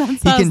 saying.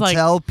 That's He what I was can like-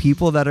 tell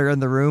people that are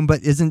in the room,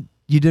 but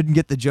you didn't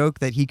get the joke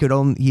that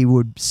he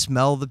would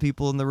smell the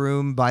people in the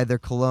room by their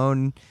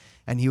cologne.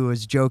 And he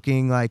was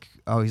joking like,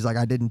 oh, he's like,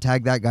 I didn't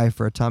tag that guy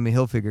for a Tommy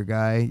Hilfiger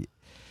guy.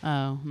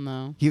 Oh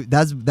no.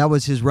 That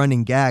was his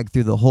running gag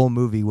through the whole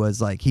movie, was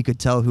like he could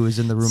tell who was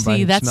in the room by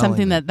See, him that's smelling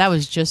something them. that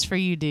was just for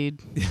you, dude.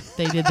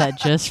 They did that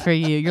just for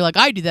you. You're like,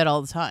 I do that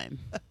all the time.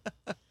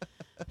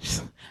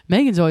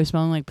 Megan's always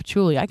smelling like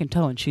patchouli. I can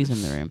tell when she's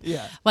in the room.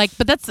 Yeah. Like,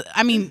 but that's,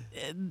 I mean,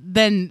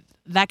 then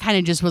that kind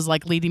of just was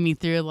like leading me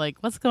through like,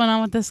 what's going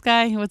on with this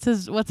guy? What's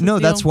his No, deal?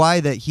 that's why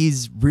that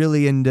he's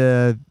really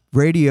into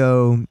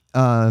radio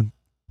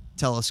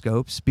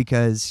telescopes,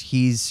 because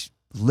he's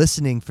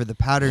listening for the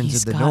patterns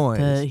of the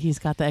noise. He's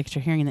got the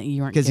extra hearing that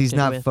you weren't Because he's gifted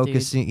not with,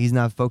 focusing. He's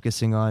not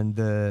focusing on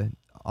the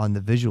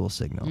visual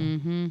signal.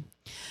 Mm-hmm.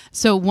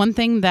 So one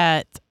thing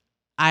that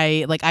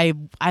I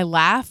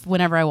laugh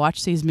whenever I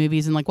watch these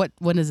movies, and like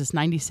when is this,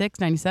 96,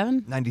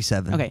 97?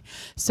 97. Okay.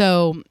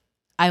 So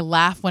I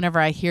laugh whenever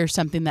I hear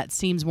something that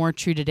seems more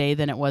true today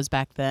than it was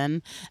back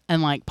then.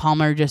 And like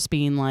Palmer just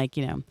being like,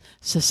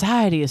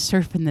 society is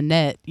surfing the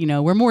net,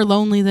 we're more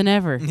lonely than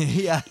ever.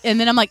 Yeah. And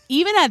then I'm like,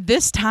 even at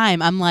this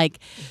time, I'm like,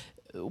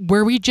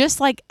 were we just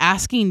like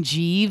asking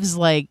Jeeves,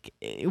 like,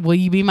 will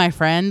you be my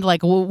friend?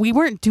 Like, well, we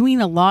weren't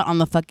doing a lot on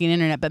the fucking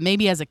internet, but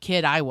maybe as a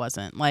kid I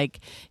wasn't. Like,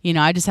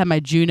 I just had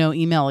my Juno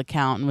email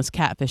account and was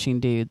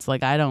catfishing dudes.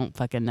 Like, I don't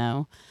fucking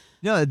know.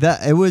 No,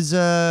 that it was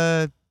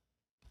a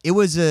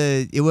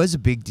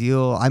big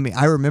deal. I mean,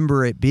 I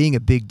remember it being a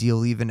big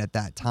deal even at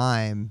that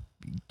time.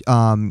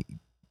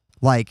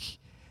 Like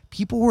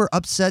people were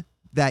upset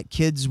that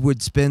kids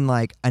would spend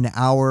like an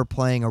hour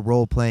playing a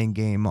role-playing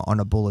game on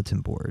a bulletin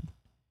board.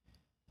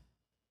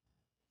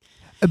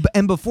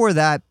 And before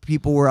that,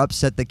 people were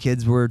upset that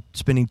kids were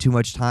spending too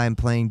much time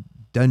playing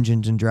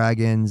Dungeons and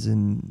Dragons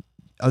and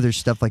other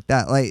stuff like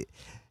that. Like,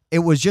 it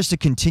was just a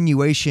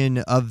continuation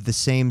of the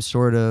same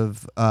sort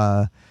of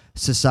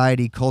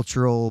society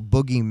cultural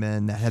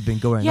boogeymen that had been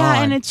going on.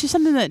 Yeah, and it's just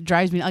something that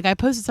drives me. Like, I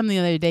posted something the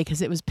other day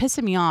because it was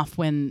pissing me off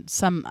when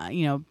some,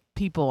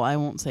 people, I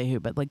won't say who,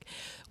 but like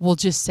will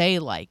just say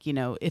like, you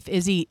know, if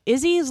Izzy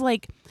is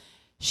like,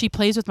 she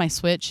plays with my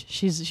Switch.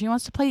 She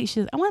wants to play.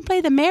 I want to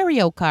play the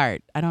Mario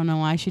Kart. I don't know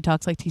why she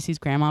talks like TC's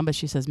grandma, but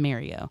she says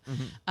Mario.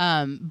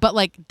 But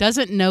like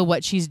doesn't know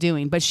what she's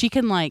doing. But she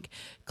can like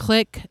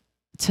click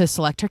to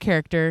select her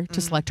character,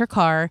 to select her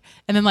car,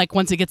 and then like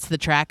once it gets to the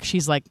track,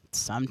 she's like,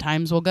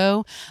 sometimes we'll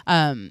go.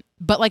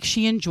 But like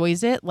she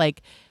enjoys it.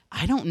 Like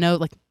I don't know.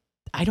 Like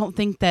I don't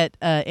think that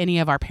any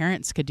of our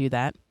parents could do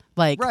that.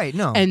 Like right.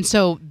 No. And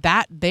so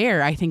that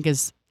there, I think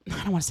is.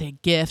 I don't want to say a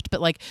gift,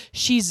 but like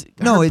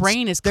her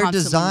brain is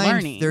constantly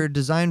learning. They're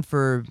designed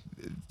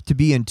to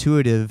be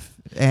intuitive,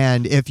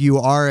 and if you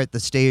are at the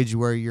stage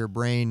where your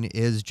brain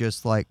is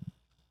just like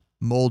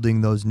molding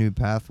those new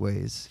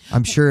pathways,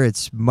 I'm sure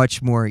it's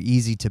much more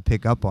easy to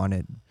pick up on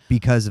it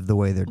because of the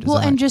way they're designed. Well,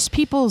 and just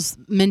people's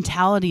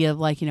mentality of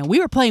like, you know, we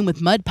were playing with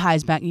mud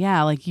pies back.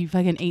 Yeah, like you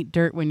fucking ate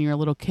dirt when you were a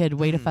little kid.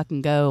 Way to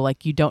fucking go.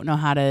 Like you don't know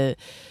how to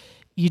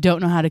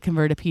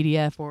convert a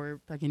PDF or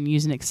fucking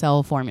use an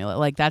Excel formula.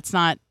 Like that's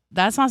not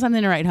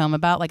something to write home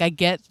about. Like I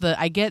get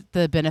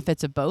the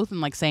benefits of both,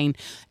 and like saying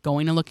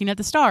going and looking at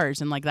the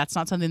stars, and like that's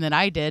not something that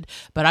I did,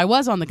 but I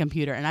was on the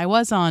computer and I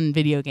was on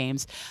video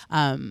games.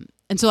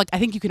 And so like I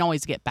think you can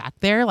always get back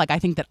there. Like I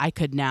think that I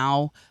could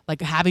now,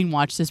 like having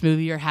watched this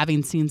movie or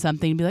having seen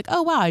something, be like,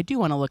 oh wow, I do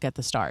want to look at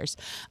the stars.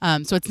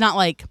 So it's not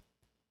like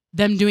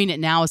them doing it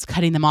now is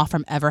cutting them off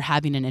from ever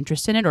having an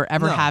interest in it or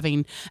ever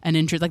having an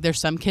interest. Like there's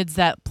some kids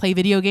that play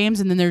video games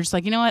and then they're just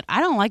like, you know what?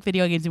 I don't like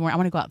video games anymore. I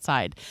want to go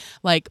outside.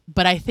 Like,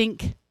 but I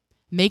think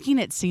making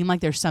it seem like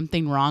there's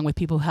something wrong with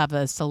people who have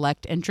a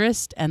select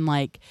interest and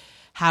like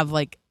have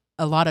like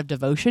a lot of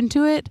devotion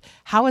to it.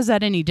 How is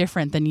that any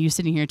different than you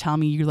sitting here telling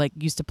me you like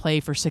used to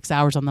play for 6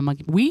 hours on the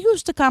monkey? We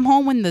used to come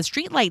home when the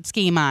street lights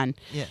came on.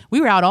 Yeah. We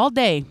were out all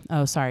day.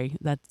 Oh, sorry.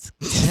 That's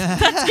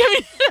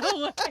giving it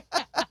away.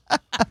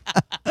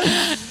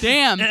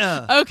 Damn.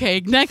 Yeah.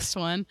 Okay, next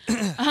one.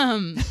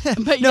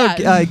 But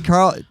yeah.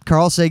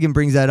 Carl Sagan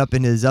brings that up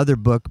in his other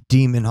book,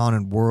 Demon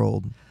Haunted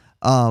World.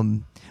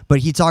 But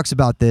he talks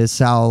about this,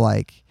 how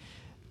like,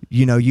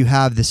 you know, you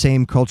have the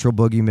same cultural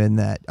boogeymen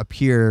that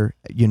appear,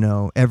 you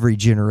know, every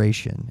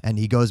generation, and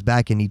he goes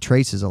back and he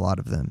traces a lot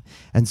of them.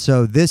 And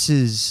so this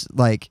is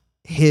like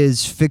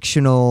his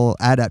fictional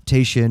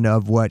adaptation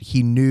of what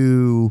he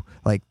knew,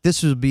 like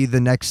this would be the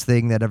next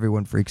thing that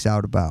everyone freaks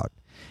out about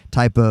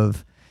type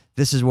of,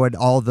 this is what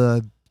all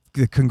the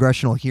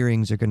congressional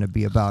hearings are going to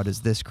be about,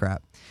 is this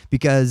crap,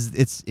 because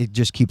it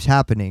just keeps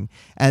happening.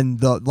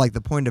 And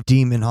the point of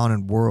Demon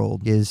Haunted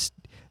World is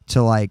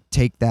to like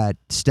take that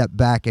step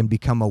back and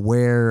become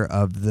aware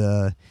of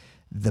the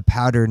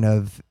pattern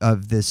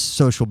of this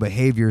social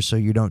behavior, so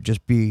you don't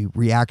just be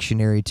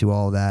reactionary to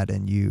all that,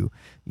 and you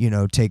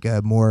know take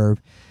a more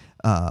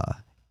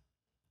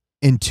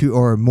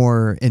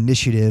more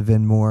initiative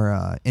and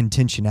more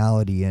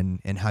intentionality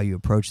in how you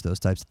approach those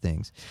types of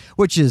things,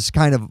 which is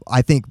kind of,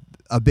 I think,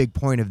 a big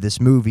point of this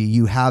movie.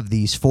 You have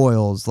these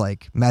foils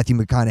like Matthew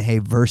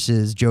McConaughey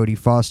versus Jodie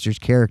Foster's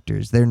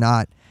characters.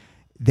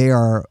 They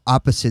are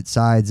opposite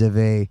sides of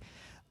a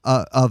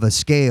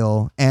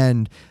scale,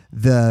 and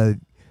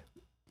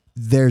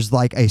there's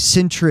like a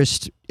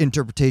centrist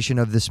interpretation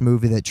of this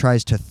movie that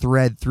tries to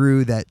thread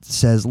through, that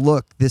says,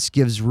 look, this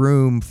gives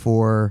room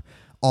for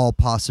all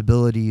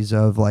possibilities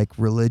of like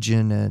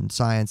religion and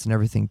science and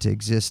everything to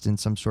exist in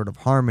some sort of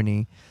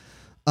harmony.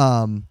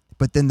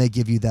 But then they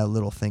give you that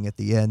little thing at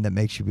the end that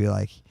makes you be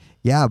like,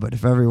 yeah, but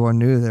if everyone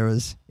knew there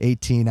was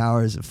 18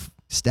 hours of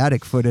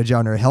static footage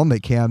on her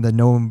helmet cam, then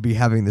no one would be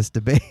having this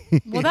debate.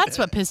 Well, that's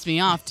what pissed me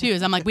off too,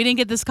 is I'm like, we didn't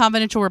get this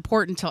confidential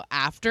report until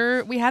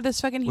after we had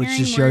this fucking hearing. Which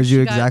just shows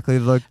you exactly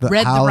the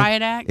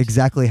Riot Act.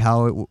 Exactly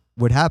how it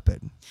would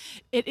happen.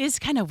 It is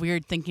kind of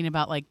weird thinking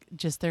about like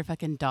just their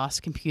fucking DOS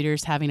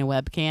computers having a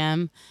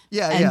webcam.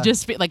 Yeah, and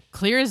just be, like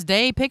clear as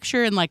day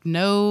picture and like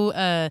no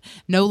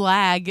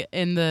lag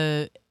in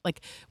the,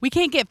 like we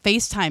can't get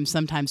FaceTime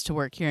sometimes to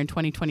work here in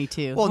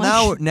 2022. Well,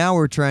 like, now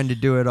we're trying to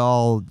do it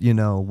all, you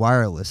know,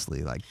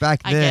 wirelessly. Like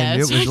back then,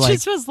 it was like,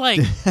 just was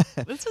like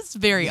this is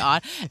very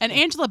odd. And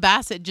Angela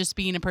Bassett just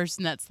being a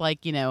person that's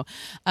like, you know,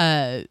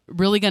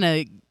 really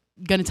gonna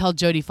tell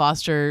Jodie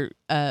Foster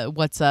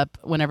what's up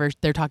whenever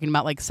they're talking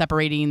about like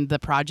separating the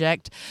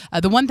project.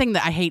 The one thing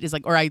that I hate is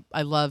like, or I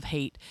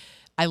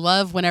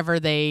love whenever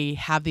they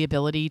have the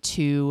ability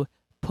to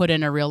put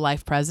in a real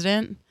life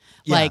president.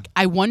 Yeah. Like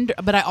I wonder,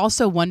 but I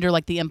also wonder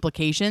like the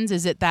implications.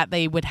 Is it that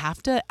they would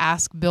have to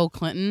ask Bill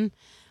Clinton?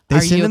 They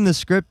sent him the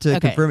script to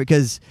confirm it,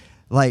 because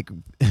like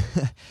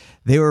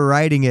they were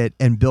writing it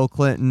and Bill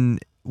Clinton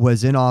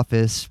was in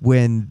office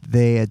when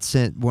they had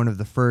sent one of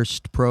the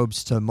first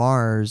probes to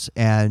Mars,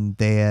 and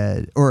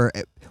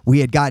we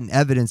had gotten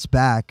evidence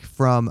back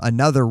from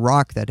another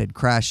rock that had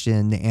crashed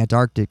in the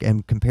Antarctic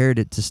and compared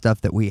it to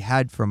stuff that we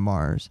had from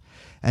Mars,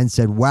 and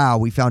said, wow,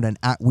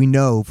 we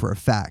know for a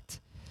fact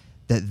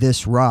that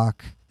this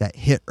rock that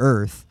hit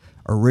Earth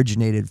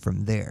originated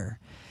from there.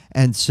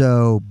 And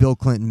so Bill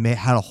Clinton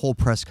had a whole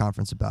press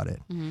conference about it.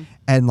 Mm-hmm.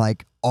 And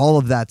like all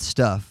of that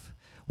stuff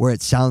where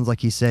it sounds like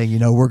he's saying,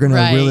 we're going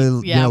Right. to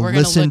really, Yeah, we're gonna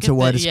listen look to at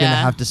what the- it's going to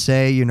yeah. have to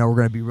say. We're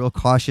going to be real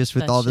cautious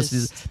with That's all this.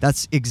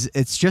 just-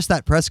 It's just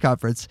that press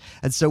conference.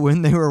 And so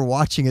when they were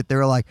watching it, they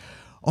were like,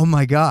 oh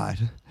my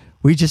God,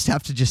 we just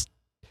have to just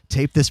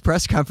tape this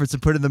press conference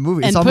and put it in the movie.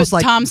 And It's put almost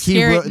like Tom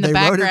Skerritt in the they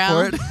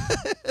background. wrote it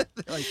for it.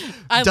 Like,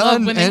 I done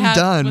love when they and have,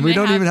 done. when We they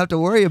don't have- even have to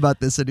worry about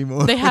this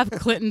anymore. They have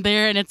Clinton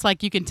there, and it's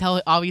like you can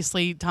tell.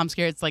 Obviously, Tom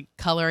Skerritt's like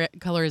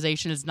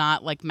colorization is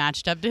not like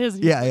matched up to his.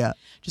 yeah.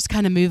 Just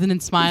kind of moving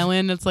and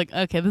smiling. It's like,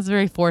 okay, this is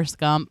very Forrest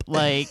Gump,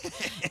 like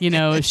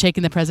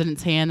shaking the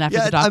president's hand after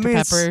the Dr.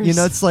 Peppers.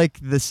 It's like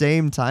the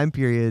same time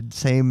period,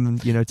 same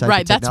type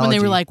Right, of that's when they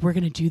were technology. like, we're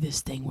gonna do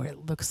this thing where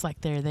it looks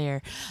like they're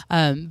there.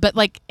 But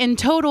like in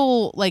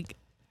total, like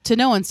to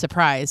no one's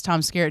surprise, Tom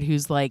Skerritt,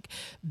 who's like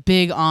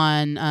big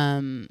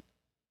on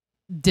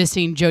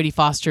dissing Jodie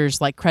Foster's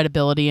like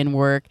credibility and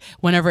work,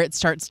 whenever it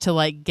starts to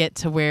like get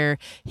to where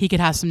he could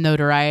have some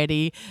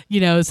notoriety,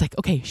 it's like,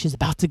 okay, she's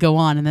about to go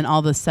on, and then all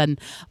of a sudden,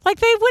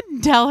 like they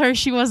wouldn't tell her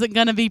she wasn't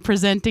gonna be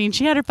presenting.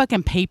 She had her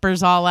fucking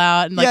papers all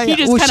out, and like he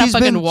just kind of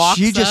fucking walks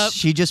up.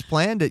 She just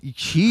planned it.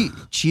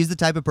 She's the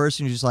type of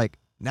person who's just like,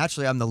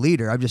 naturally, I'm the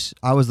leader.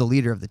 I was the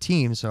leader of the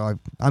team, so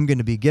I'm going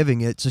to be giving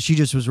it. So she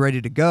just was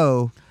ready to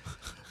go.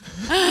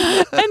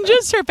 And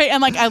just her face,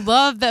 and like I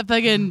love that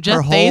fucking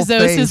Jeff whole Bezos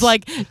face. is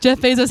like, Jeff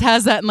Bezos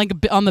has that in like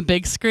on the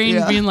big screen,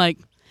 Yeah. being like,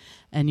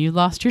 and you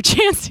lost your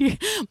chance here.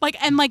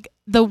 And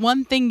the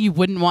one thing you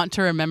wouldn't want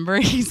to remember,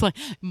 he's like,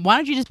 why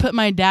don't you just put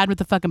my dad with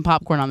the fucking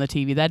popcorn on the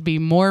TV? That'd be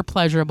more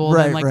pleasurable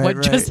than like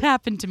what just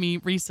happened to me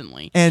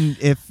recently. And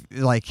if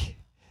like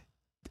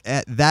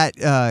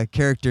that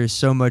character is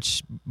so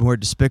much more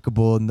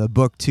despicable in the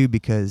book too,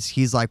 because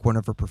he's like one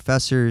of her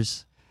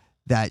professors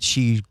that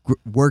she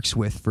works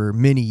with for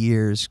many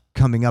years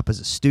coming up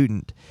as a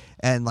student.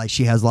 And like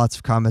she has lots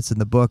of comments in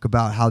the book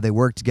about how they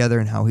work together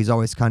and how he's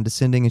always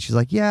condescending. And she's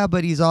like, yeah,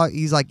 but he's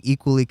like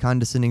equally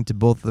condescending to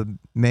both the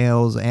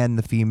males and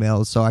the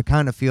females. So I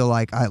kind of feel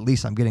like at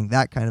least I'm getting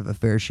that kind of a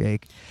fair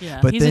shake. Yeah,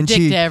 But he's a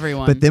dick to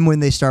everyone. But then when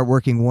they start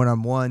working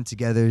one-on-one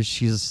together,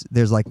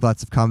 there's like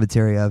lots of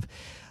commentary of,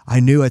 I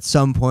knew at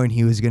some point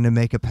he was going to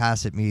make a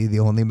pass at me.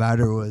 The only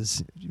matter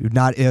was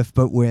not if,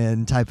 but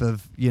when type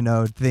of,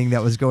 thing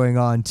that was going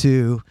on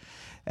too.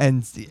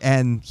 And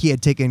he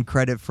had taken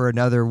credit for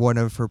another one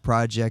of her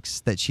projects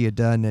that she had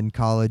done in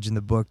college in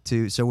the book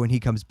too. So when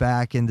he comes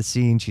back in the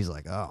scene, she's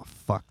like, oh,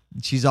 fuck.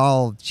 She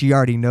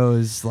already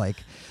knows like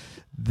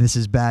this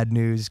is bad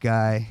news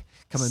guy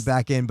coming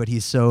back in, but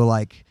he's so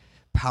like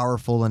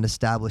powerful in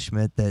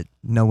establishment that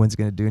no one's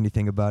going to do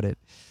anything about it.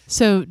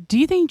 So do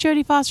you think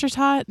Jodie Foster's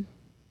hot?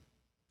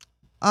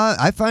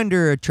 I find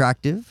her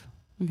attractive.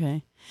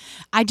 Okay.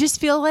 I just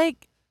feel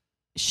like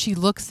she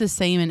looks the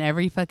same in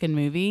every fucking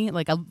movie.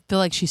 Like I feel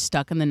like she's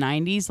stuck in the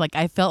 90s. Like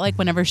I felt like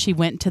whenever she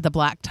went to the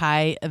black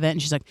tie event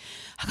and she's like,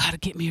 I gotta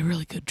get me a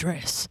really good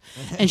dress.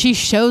 And she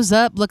shows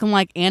up looking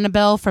like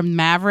Annabelle from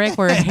Maverick,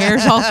 where her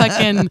hair's all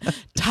fucking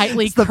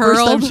tightly It's the curled.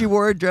 first time she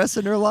wore a dress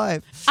in her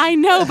life. I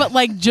know, but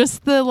like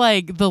just the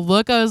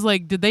look, I was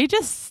like, did they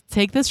just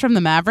take this from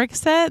the Maverick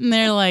set? And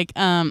they're like,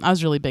 I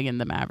was really big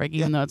into Maverick,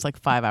 even though it's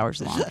like 5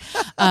 hours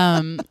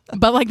long.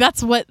 But like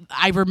that's what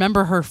I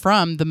remember her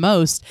from the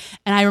most.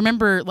 And I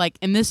remember like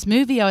in this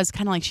movie, I was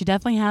kind of like, she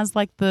definitely has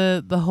like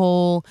the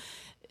whole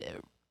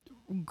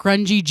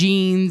grungy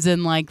jeans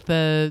and like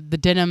the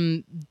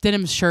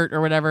denim shirt or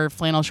whatever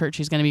flannel shirt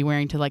she's going to be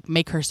wearing to like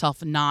make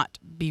herself not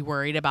be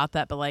worried about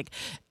that. But like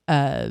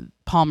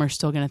Palmer's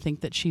still going to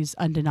think that she's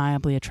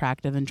undeniably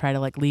attractive and try to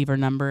like leave her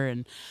number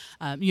and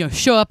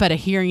show up at a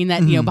hearing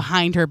that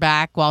behind her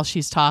back while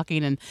she's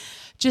talking. And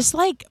just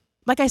like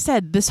I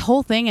said, this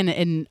whole thing,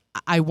 and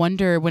I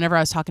wonder, whenever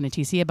I was talking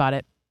to TC about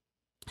it,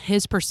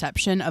 his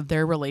perception of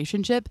their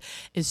relationship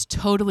is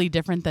totally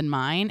different than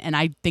mine. And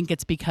I think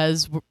it's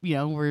because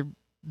we're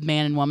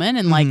man and woman,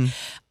 and like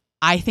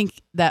I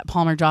think that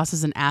Palmer Joss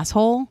is an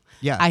asshole.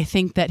 Yeah. I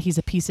think that he's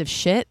a piece of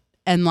shit,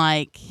 and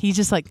like he's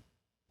just like,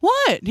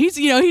 what? He's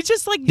he's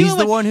just like doing he's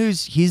the one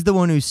who's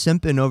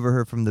simping over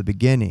her from the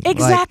beginning.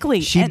 Exactly.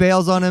 Like, she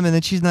bails on him, and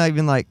then she's not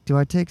even like, do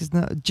I take his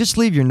number? Just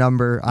leave your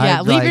number.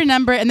 Yeah, leave your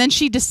number. And then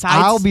she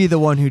decides, I'll be the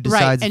one who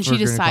decides. right, and if she we're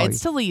gonna call decides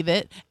to leave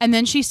it, and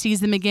then she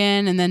sees them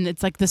again, and then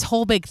it's like this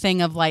whole big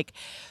thing of like,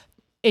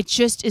 it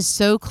just is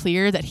so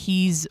clear that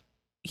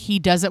he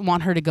doesn't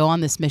want her to go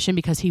on this mission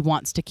because he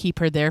wants to keep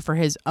her there for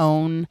his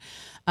own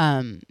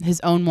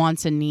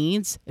wants and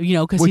needs,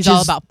 because he's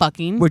all about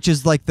fucking. Which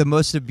is like the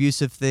most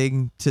abusive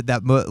thing to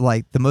that,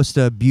 like the most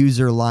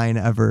abuser line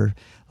ever.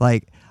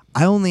 Like,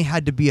 I only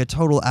had to be a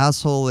total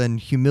asshole and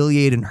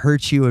humiliate and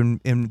hurt you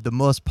in the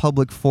most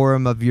public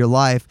forum of your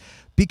life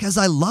because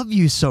I love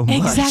you so much.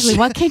 Exactly.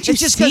 Why can't you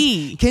It's just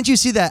see? Can't you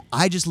see that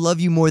I just love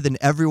you more than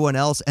everyone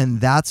else, and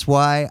that's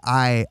why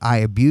I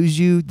abuse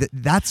you?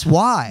 That's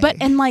why. But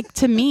and like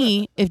to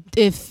me,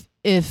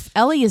 if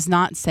Ellie is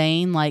not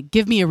saying like,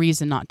 give me a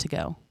reason not to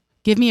go,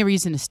 give me a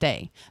reason to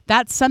stay.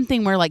 That's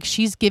something where like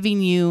she's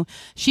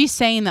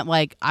saying that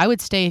like I would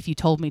stay if you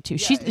told me to.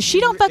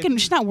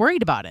 She's not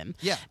worried about him.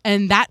 Yeah.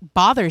 And that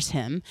bothers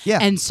him. Yeah.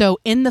 And so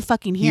in the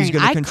fucking hearing,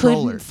 I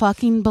couldn't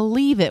fucking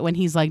believe it when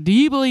he's like, "Do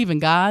you believe in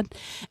God?"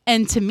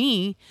 And to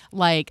me,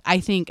 like I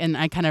think, and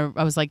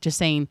I was like just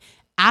saying,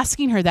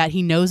 asking her that,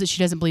 he knows that she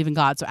doesn't believe in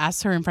God, so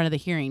asks her in front of the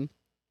hearing.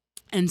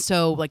 And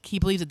so like he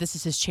believes that this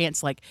is his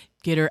chance, like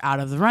get her out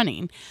of the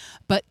running.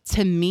 But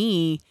to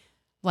me,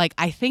 like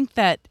I think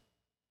that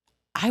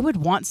I would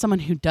want someone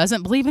who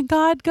doesn't believe in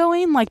God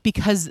going, like,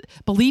 because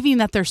believing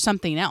that there's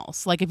something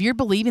else. Like, if you're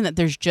believing that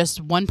there's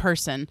just one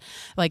person,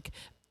 like,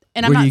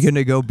 and I'm not... Were you going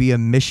to go be a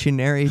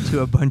missionary to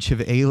a bunch of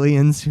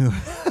aliens who...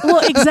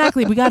 Well,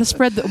 exactly. We got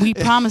to we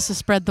promised to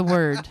spread the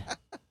word.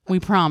 We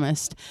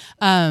promised.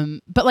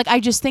 But like, I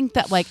just think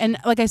that like, and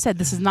like I said,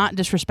 this is not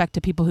disrespect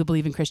to people who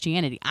believe in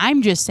Christianity.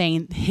 I'm just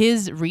saying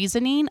his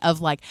reasoning of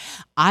like,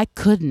 I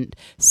couldn't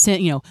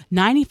send,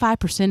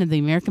 95% of the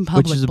American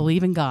public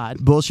believe in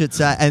God.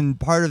 Bullshit. And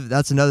part of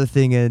that's another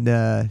thing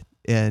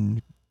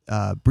in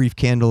Brief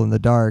Candle in the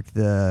Dark,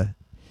 that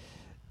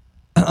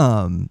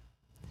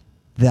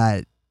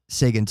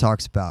Sagan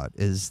talks about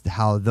is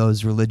how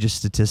those religious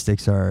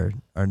statistics are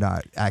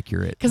not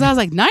accurate. Because I was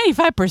like,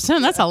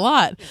 95%, that's a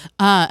lot.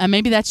 And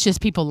maybe that's just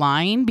people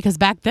lying, because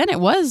back then it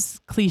was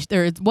cliche,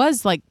 or it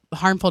was like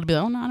harmful to be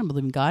like, oh no, I don't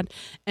believe in God.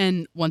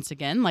 And once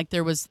again, like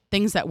there was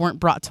things that weren't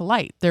brought to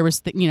light. There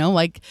was,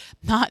 like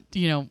not,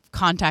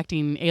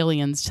 contacting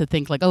aliens to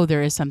think like, oh,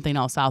 there is something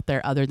else out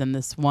there other than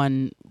this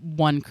one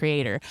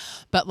creator.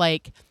 But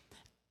like,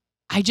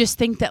 I just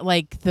think that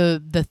like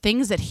the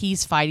things that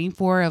he's fighting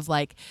for of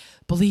like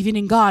believing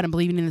in God and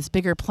believing in this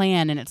bigger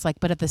plan, and it's like,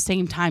 but at the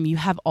same time you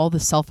have all the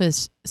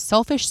selfish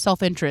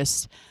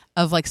self-interest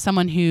of like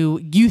someone who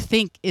you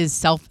think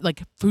is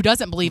who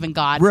doesn't believe in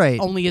God, right,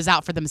 only is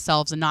out for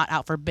themselves and not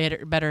out for better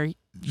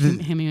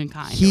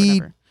humankind.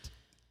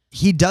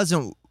 He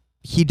doesn't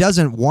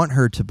want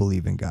her to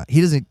believe in God.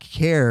 He doesn't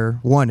care,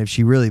 one, if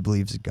she really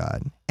believes in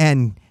God,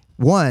 and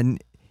one,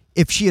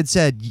 if she had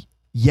said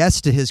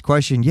yes to his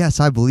question, yes,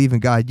 I believe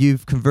in God,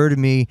 you've converted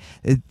me,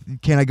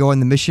 can I go on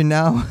the mission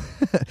now?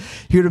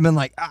 He would have been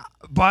like,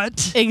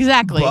 but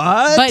exactly,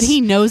 but he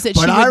knows that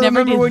she would never do. But I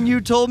remember when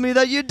you told me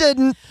that you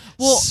didn't.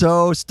 Well,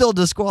 so still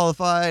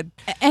disqualified.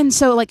 And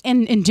so like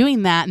in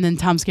doing that, and then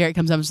Tom Skerritt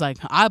comes up and is like,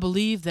 I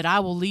believe that I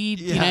will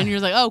lead, and you're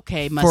like,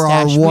 okay, mustache. For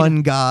our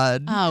one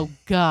God. Oh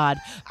God.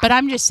 But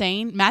I'm just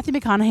saying, Matthew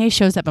McConaughey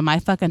shows up in my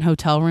fucking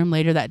hotel room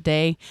later that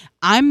day.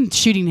 I'm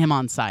shooting him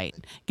on sight.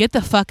 Get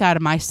the fuck out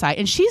of my sight.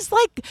 And she's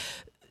like,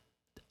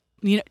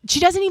 she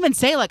doesn't even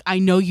say like, I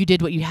know you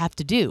did what you have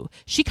to do.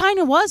 She kind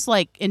of was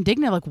like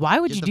indignant, like, why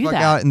would you do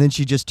that? Out, and then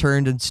she just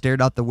turned and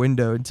stared out the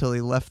window until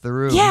he left the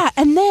room. Yeah,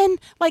 and then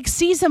like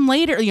sees him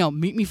later,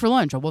 meet me for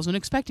lunch. I wasn't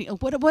expecting.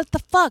 What the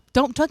fuck?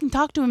 Don't fucking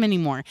talk to him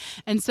anymore.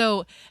 And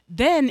so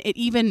then it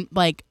even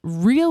like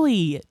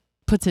really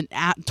puts a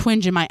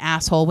twinge in my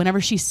asshole whenever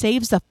she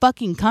saves the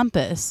fucking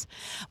compass.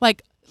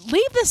 Like,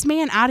 leave this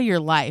man out of your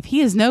life.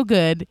 He is no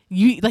good.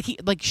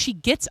 She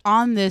gets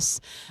on this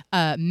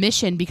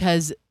mission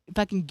because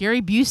fucking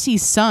Gary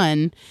Busey's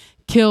son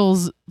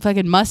kills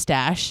fucking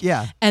Mustache.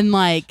 Yeah. And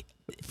like,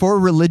 for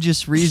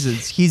religious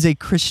reasons, he's a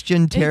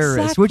Christian terrorist,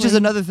 exactly. Which is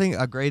another thing,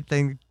 a great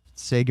thing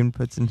Sagan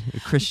puts in, a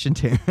Christian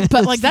terrorist.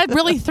 But like that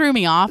really threw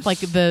me off. Like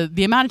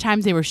the amount of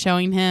times they were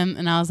showing him,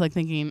 and I was like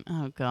thinking,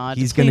 oh God,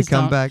 he's going to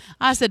come back.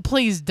 I said,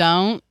 please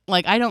don't.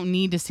 Like, I don't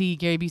need to see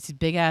Gary Busey's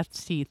big ass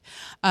teeth.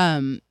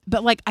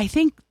 But like, I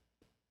think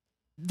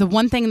the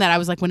one thing that I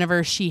was like,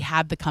 whenever she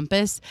had the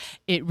compass,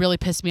 it really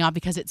pissed me off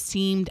because it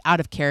seemed out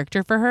of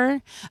character for her.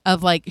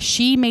 Of like,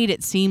 she made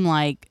it seem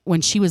like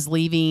when she was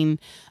leaving,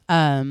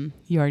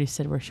 you already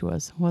said where she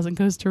was. Wasn't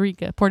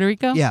Puerto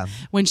Rico? Yeah.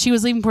 When she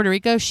was leaving Puerto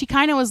Rico, she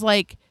kind of was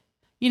like,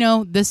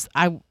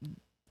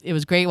 it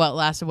was great while it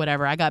lasted,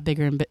 whatever. I got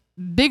bigger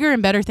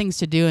and better things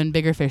to do and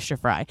bigger fish to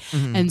fry.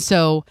 Mm-hmm. And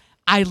so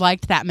I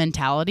liked that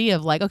mentality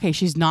of like, okay,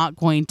 she's not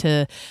going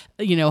to,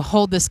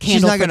 hold this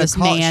candle for this man this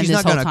whole time. She's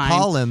not going to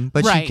call him,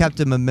 but right. She kept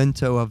a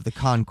memento of the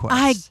conquest.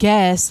 I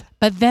guess.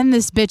 But then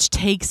this bitch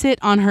takes it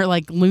on her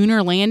like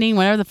lunar landing,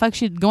 whatever the fuck,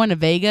 she's going to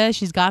Vega.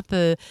 She's got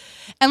and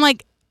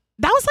like,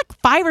 that was like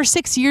 5 or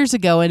 6 years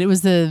ago, and it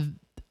was the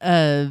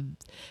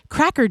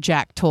Cracker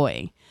Jack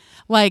toy.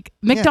 Like,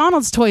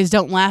 McDonald's toys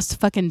don't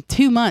last fucking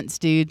 2 months,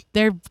 dude.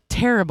 They're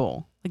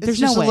terrible. Like, there's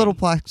no way. It's just a little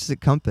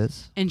plastic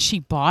compass. And she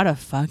bought a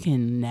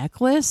fucking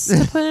necklace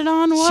to put it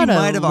on. What she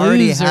might have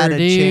already had a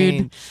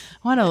chain.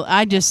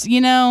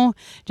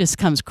 Just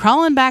comes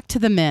crawling back to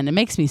the men. It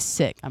makes me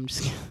sick. I'm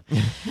just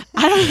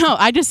I don't know.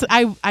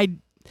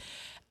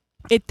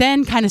 It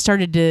then kind of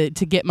started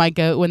to get my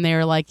goat when they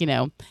were like,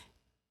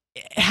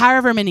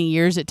 however many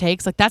years it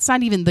takes, like that's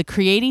not even the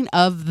creating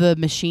of the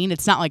machine.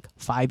 It's not like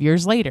 5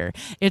 years later.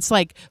 It's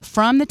like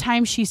from the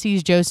time she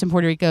sees Jost in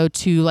Puerto Rico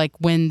to like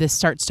when this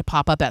starts to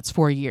pop up, that's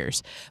 4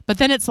 years. But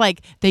then it's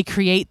like they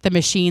create the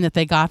machine that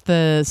they got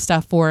the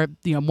stuff for,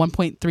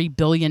 $1.3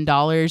 billion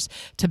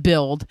to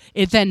build.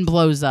 It then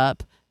blows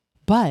up.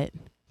 But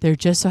There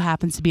just so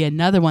happens to be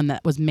another one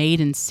that was made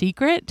in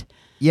secret.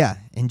 Yeah,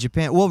 in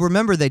Japan. Well,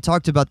 remember they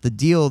talked about the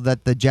deal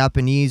that the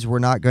Japanese were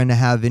not going to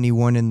have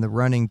anyone in the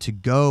running to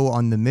go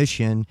on the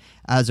mission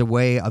as a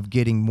way of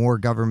getting more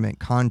government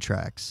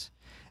contracts.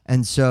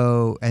 And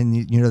so,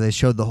 and they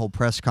showed the whole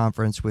press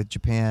conference with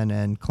Japan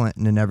and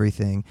Clinton and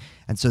everything.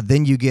 And so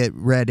then you get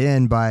read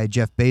in by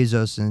Jeff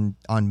Bezos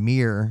on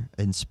Mir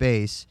in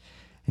space,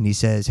 and he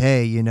says,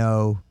 "Hey,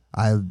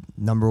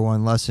 number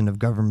one lesson of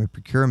government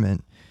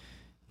procurement.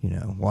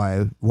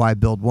 Why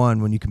build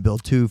one when you can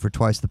build two for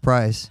twice the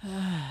price?"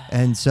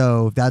 And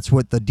so that's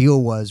what the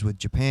deal was with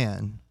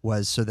Japan,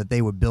 was so that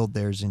they would build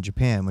theirs in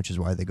Japan, which is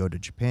why they go to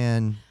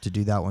Japan to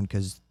do that one,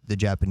 because the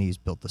Japanese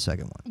built the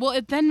second one. Well,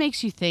 it then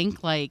makes you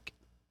think, like,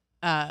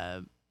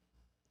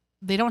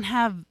 they don't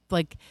have,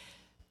 like,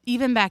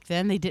 even back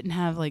then, they didn't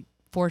have, like,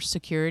 forced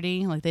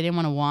security. Like, they didn't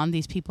want to wand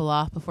these people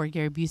off before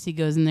Gary Busey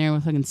goes in there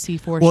with fucking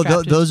C4 Well,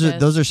 strapped to his chest.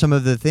 those are some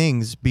of the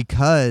things,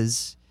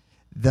 because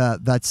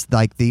that's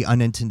like the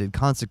unintended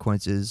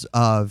consequences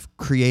of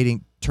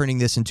turning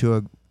this into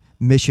a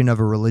mission of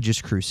a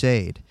religious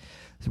crusade.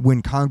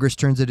 When Congress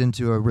turns it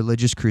into a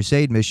religious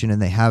crusade mission,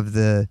 and they have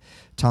the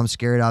Tom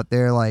Skerritt out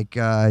there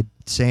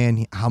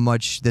saying how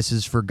much this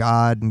is for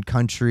God and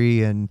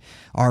country and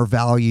our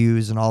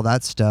values and all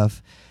that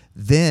stuff,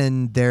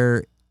 then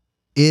there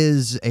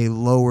is a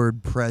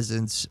lowered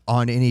presence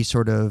on any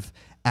sort of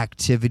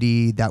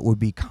activity that would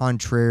be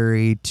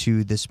contrary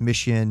to this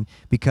mission,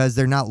 because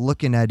they're not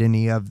looking at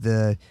any of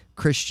the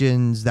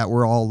Christians that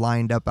were all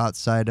lined up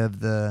outside of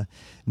the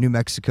New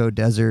Mexico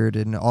desert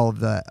and all of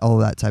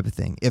that type of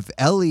thing. If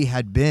Ellie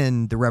had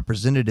been the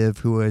representative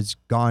who has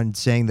gone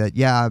saying that,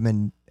 yeah,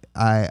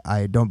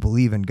 I don't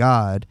believe in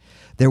God,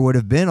 there would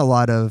have been a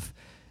lot of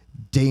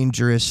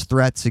dangerous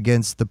threats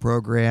against the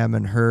program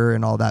and her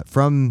and all that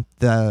from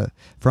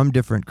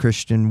different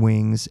Christian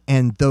wings,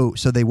 and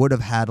so they would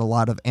have had a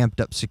lot of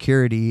amped up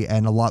security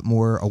and a lot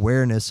more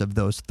awareness of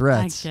those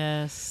threats. I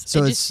guess.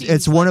 So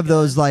it's one of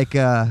those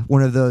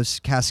one of those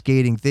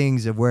cascading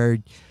things of where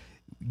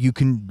you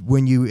can,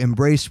 when you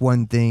embrace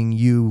one thing,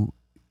 you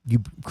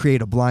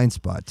create a blind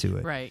spot to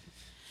it. Right.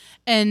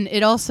 And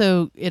it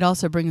also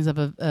brings up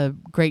a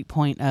great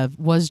point of,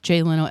 was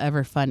Jay Leno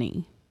ever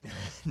funny?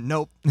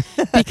 Nope.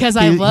 Because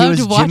I loved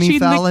he was watching Jimmy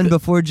Fallon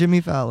before Jimmy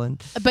Fallon.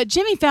 But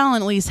Jimmy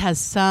Fallon at least has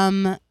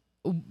some,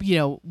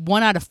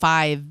 1 out of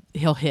 5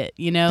 he'll hit,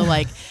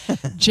 like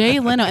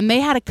Jay Leno. And they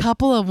had a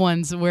couple of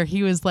ones where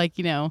he was like,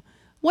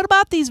 what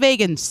about these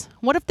vegans?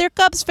 What if they're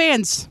Cubs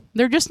fans?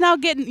 They're just now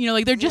getting,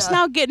 they're just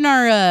now getting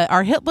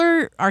our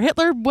Hitler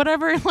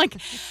whatever. Like,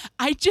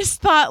 I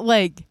just thought,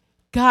 like,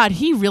 God,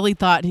 he really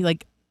thought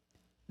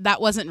that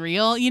wasn't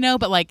real,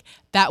 but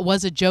that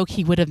was a joke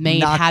he would have made.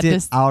 Knocked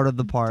it out of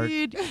the park.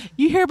 Dude,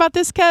 you hear about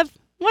this, Kev?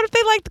 What if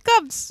they like the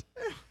Cubs?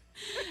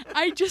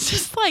 I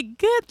just like,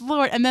 good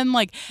Lord. And then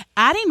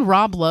adding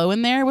Rob Lowe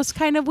in there was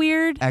kind of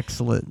weird.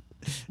 Excellent.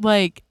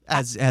 Like,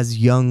 as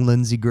young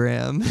Lindsey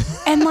Graham.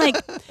 And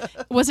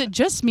was it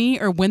just me,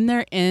 or when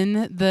they're in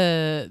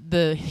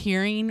the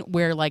hearing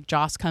where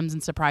Joss comes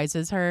and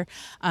surprises her,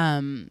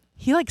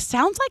 he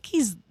sounds like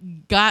he's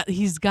got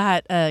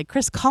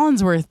Chris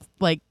Collinsworth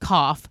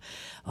cough.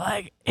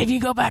 If you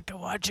go back and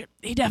watch it,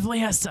 he definitely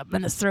has something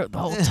in his throat the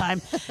whole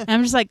time. And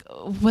I'm just like,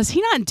 was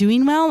he not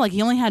doing well?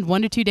 He only had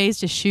 1 to 2 days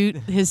to shoot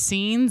his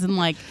scenes, and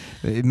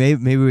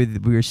maybe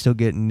we were still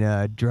getting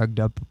drugged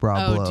up.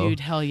 Rob Lowe. Oh, dude,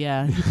 hell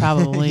yeah, he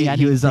probably.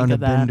 he was on a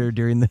bender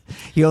during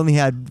he only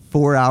had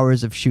 4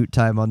 hours of shoot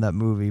time on that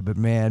movie, but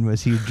man,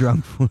 was he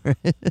drunk for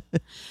it.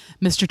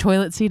 Mr.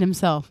 Toilet Seat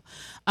himself.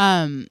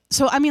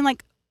 So I mean,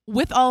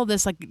 with all of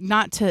this,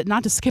 not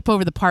to skip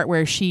over the part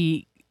where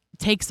she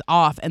takes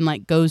off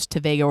and goes to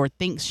Vega, or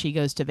thinks she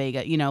goes to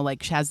Vega,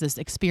 she has this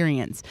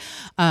experience,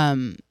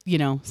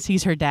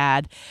 sees her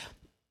dad.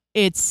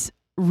 It's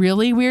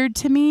really weird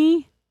to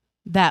me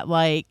that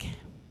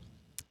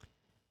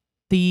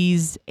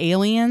these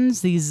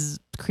aliens, these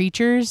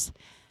creatures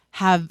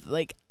have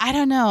I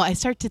don't know, I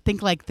start to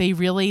think they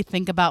really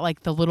think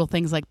about the little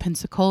things like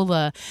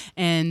Pensacola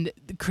and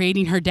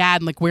creating her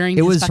dad and wearing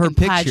his fucking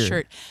plaid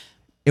shirt.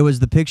 It was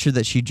the picture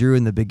that she drew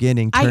in the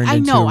beginning turned I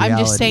into know, reality. I'm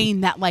just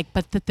saying that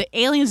but the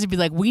aliens would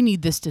be we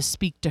need this to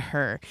speak to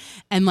her,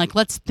 and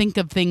let's think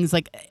of things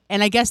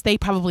and I guess they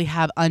probably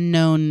have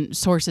unknown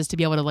sources to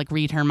be able to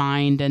read her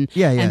mind and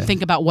and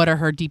think about what are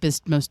her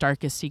deepest, most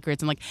darkest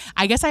secrets. And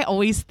I guess I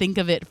always think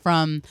of it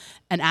from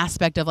an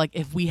aspect of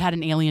if we had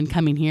an alien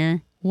coming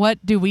here,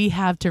 what do we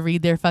have to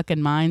read their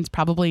fucking minds?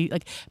 Probably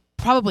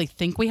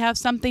think we have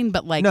something,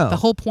 but no. The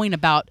whole point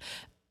about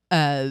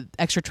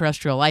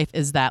extraterrestrial life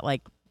is that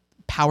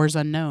powers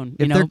unknown.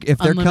 If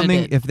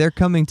they're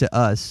coming to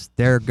us,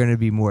 they're going to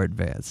be more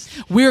advanced.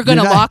 We're going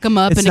to lock them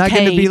up in a cage. It's not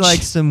going to be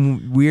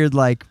some weird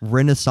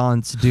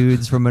Renaissance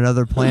dudes from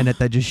another planet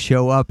that just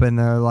show up and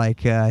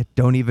they're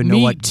don't even know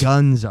what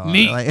guns are.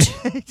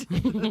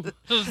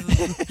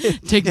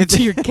 Take me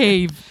to your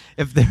cave.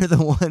 If they're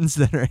the ones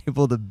that are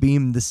able to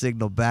beam the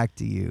signal back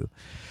to you.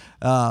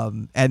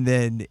 and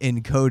then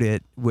encode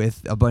it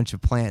with a bunch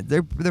of plants.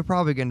 They're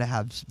probably going to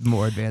have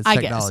more advanced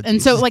technology.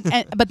 And so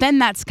but then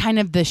that's kind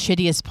of the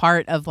shittiest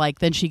part of like,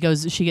 then she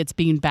gets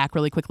beamed back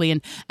really quickly,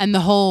 and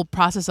the whole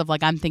process of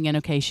like, I'm thinking,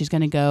 okay, she's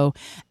going to go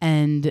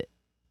and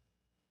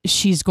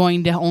she's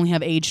going to only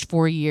have aged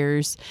 4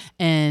 years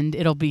and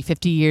it'll be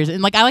 50 years.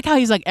 And like, I like how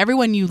he's like,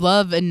 everyone you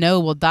love and know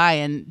will die.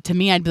 And to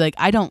me, I'd be like,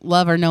 I don't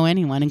love or know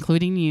anyone,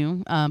 including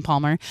you,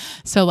 Palmer.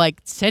 So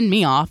like, send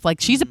me off. Like,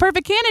 she's a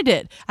perfect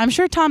candidate. I'm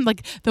sure Tom,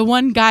 like the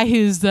one guy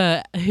whose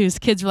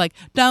kids were like,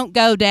 don't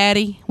go,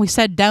 daddy. We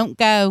said, don't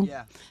go.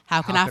 Yeah.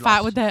 How can I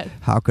fight with that?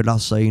 How could I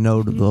say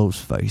no to those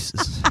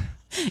faces?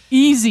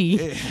 Easy.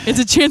 It's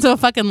a chance of a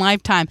fucking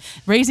lifetime.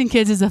 Raising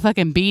kids is a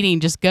fucking beating.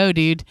 Just go,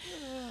 dude.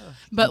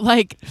 But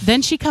like,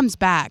 then she comes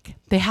back.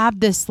 They have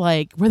this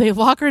like where they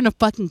lock her in a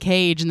fucking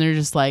cage, and they're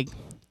just like,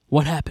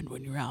 "What happened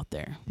when you were out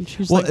there?" And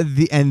she's like,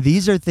 and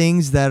these are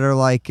things that are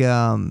like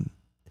the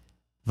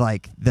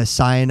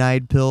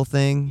cyanide pill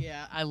thing.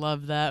 "Yeah, I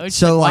love that." Which,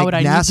 So why like would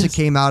I need NASA this?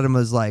 came out and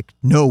was like,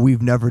 "No,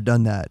 we've never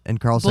done that." And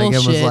Carl Sagan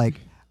was Bullshit. like,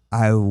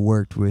 "I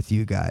worked with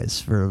you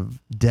guys for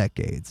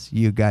decades.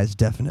 You guys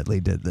definitely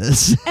did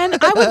this." And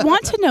I would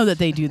want to know that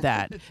they do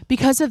that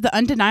because of the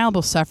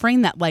undeniable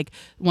suffering that, like,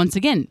 once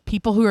again,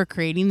 people who are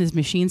creating these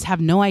machines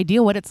have no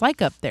idea what it's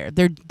like up there.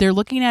 They're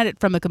looking at it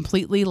from a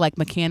completely like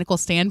mechanical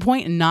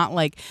standpoint and not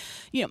like,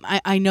 you know,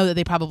 I know that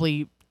they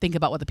probably think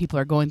about what the people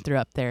are going through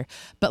up there,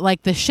 but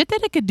like the shit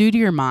that it could do to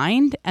your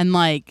mind and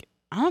like,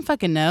 I don't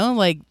fucking know,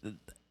 like,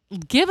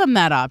 give them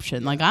that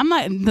option. Like, I'm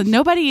not,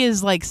 nobody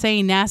is like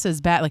saying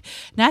NASA's bad. Like,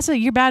 NASA,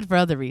 you're bad for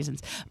other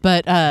reasons.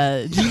 But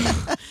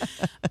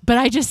but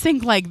I just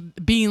think like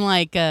being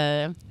like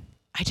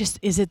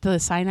is it the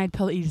cyanide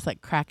pill that you just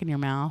like crack in your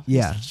mouth?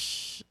 Yeah.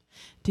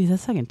 Dude,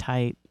 that's fucking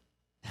tight.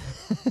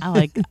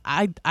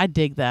 I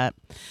dig that.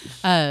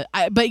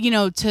 But you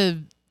know,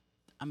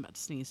 I'm about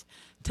to sneeze.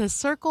 To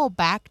circle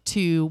back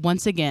to,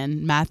 once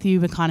again, Matthew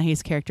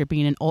McConaughey's character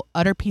being an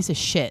utter piece of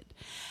shit.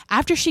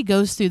 After she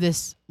goes through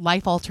this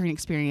life-altering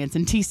experience,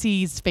 and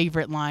TC's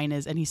favorite line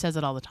is, and he says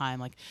it all the time,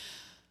 like,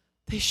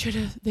 they should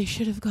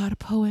have got a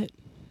poet.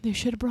 They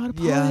should have brought a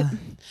poet.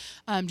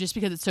 Yeah. Just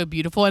because it's so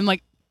beautiful. And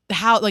like,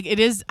 how, like, it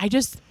is, I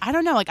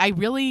don't know, like, I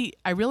really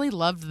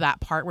loved that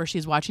part where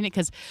she's watching it,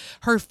 because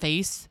her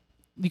face,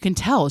 you can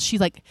tell, she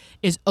like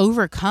is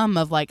overcome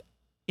of like,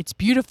 it's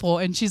beautiful,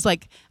 and she's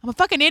like, I'm a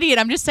fucking idiot,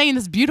 I'm just saying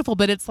this beautiful,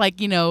 but it's like,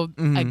 you know,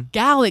 a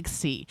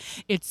galaxy.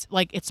 It's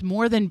like, it's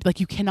more than, like,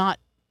 you cannot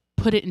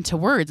put it into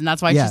words, and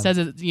that's why she says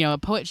it, you know, a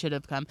poet should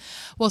have come.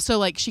 Well, so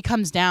like, she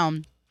comes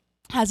down,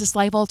 has this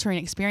life-altering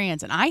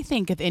experience, and I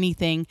think, if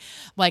anything,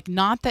 like,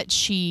 not that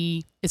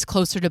she is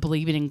closer to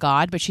believing in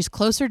God, but she's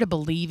closer to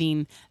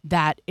believing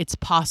that it's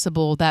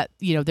possible that,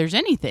 you know, there's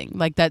anything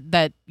like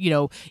that, you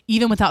know,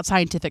 even without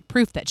scientific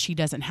proof that she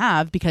doesn't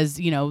have, because,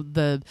 you know,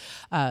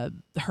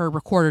 her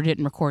recorder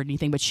didn't record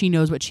anything, but she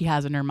knows what she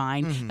has in her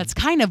mind. Mm-hmm. That's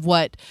kind of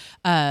what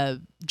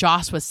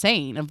Joss was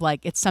saying, of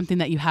like, it's something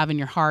that you have in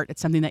your heart.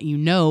 It's something that you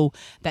know,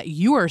 that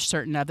you are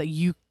certain of, that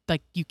you,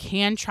 like, you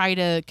can try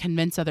to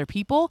convince other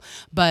people,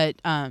 but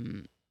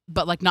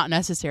like, not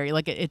necessary.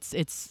 Like,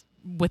 it's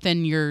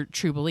within your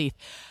true belief.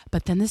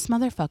 But then this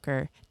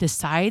motherfucker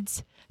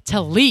decides to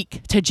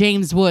leak to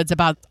James Woods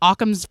about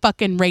Occam's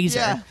fucking razor.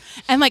 Yeah.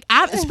 And like,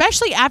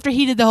 especially after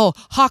he did the whole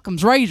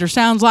Occam's razor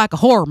sounds like a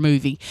horror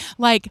movie.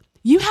 Like,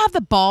 you have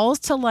the balls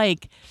to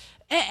like,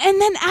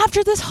 and then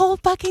after this whole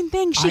fucking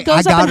thing, she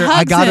goes up and hugs him.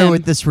 I got her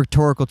with this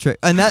rhetorical trick.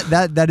 And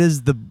that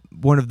is the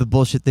one of the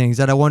bullshit things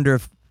that I wonder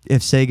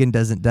if Sagan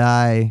doesn't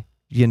die,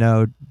 you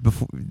know,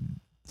 before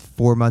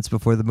 4 months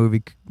before the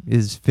movie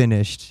is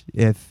finished,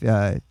 if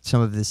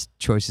some of these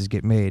choices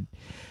get made.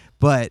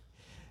 But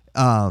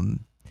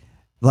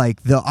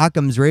like the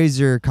Occam's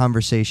razor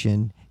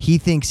conversation, he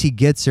thinks he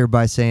gets her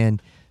by saying,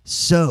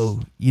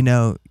 "So, you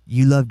know,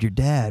 you loved your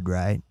dad,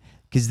 right?"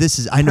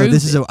 Because I know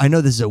this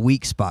is a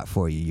weak spot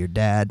for you, your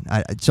dad.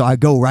 So I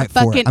go right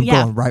for it. I'm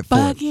going right for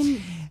it.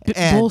 Fucking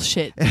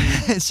bullshit.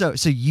 So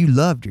you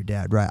loved your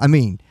dad, right? I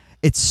mean,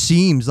 it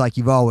seems like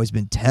you've always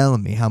been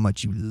telling me how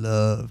much you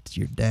loved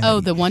your dad. Oh,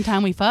 the one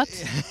time we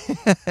fucked?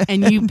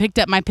 And you picked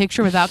up my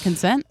picture without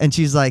consent? And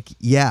she's like,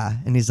 yeah.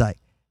 And he's like,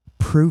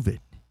 prove it.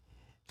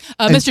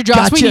 Mr.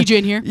 Joss, we need you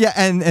in here. Yeah,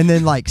 and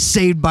then like,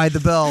 Saved by the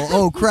Bell.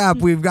 Oh crap,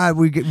 we're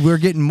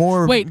getting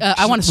more. Wait,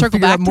 I want to circle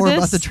back to more this.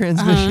 about the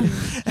transmission.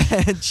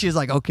 And she's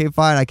like, okay,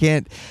 fine, I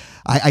can't.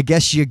 I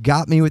guess you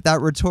got me with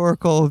that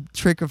rhetorical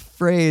trick of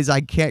phrase.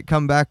 I can't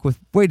come back with,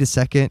 wait a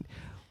second.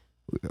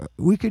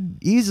 We could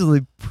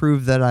easily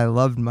prove that I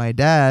loved my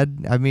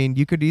dad. I mean,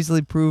 you could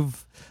easily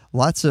prove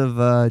lots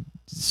of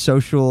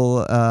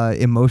social,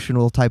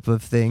 emotional type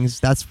of things.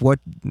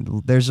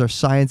 There's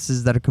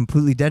sciences that are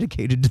completely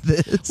dedicated to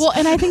this. Well,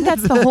 and I think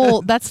that's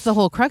the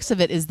whole crux of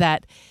it, is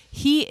that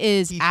he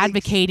is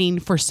advocating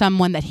for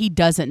someone that he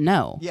doesn't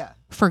know. Yeah.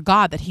 For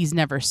God that he's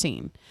never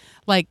seen.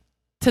 Like,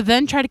 to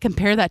then try to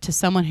compare that to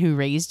someone who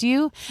raised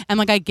you, and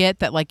like, I get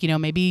that, like, you know,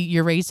 maybe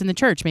you're raised in the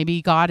church,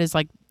 maybe God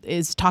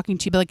is talking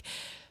to you, but like,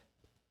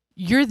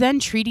 you're then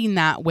treating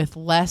that with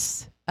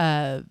less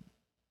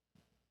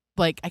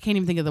like, I can't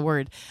even think of the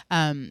word,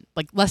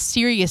 like less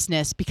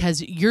seriousness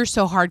because you're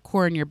so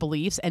hardcore in your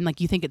beliefs and like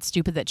you think it's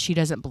stupid that she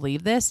doesn't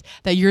believe this,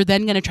 that you're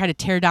then going to try to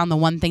tear down the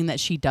one thing that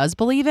she does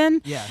believe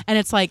in. Yeah. And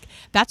it's like,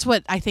 that's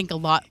what I think a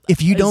lot.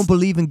 If you don't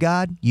believe in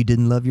God, you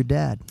didn't love your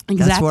dad.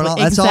 Exactly.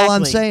 That's all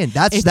I'm saying.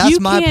 That's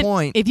my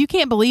point. If you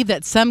can't believe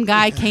that some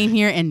guy came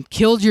here and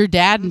killed your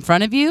dad in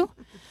front of you,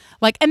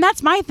 like, and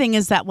that's my thing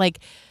is that like,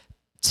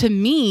 to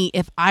me,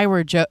 if I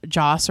were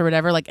Joss or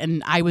whatever, like,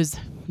 and I was,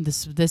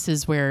 this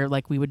is where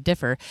like we would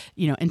differ,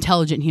 you know,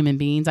 intelligent human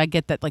beings. I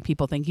get that like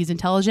people think he's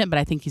intelligent, but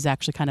I think he's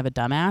actually kind of a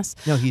dumbass.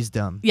 No, he's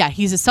dumb. Yeah,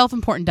 he's a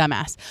self-important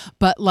dumbass.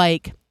 But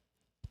like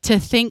to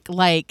think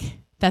like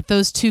that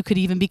those two could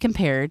even be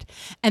compared.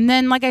 And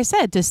then, like I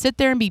said, to sit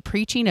there and be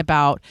preaching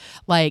about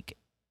like,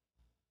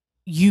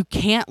 you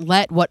can't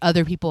let what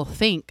other people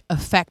think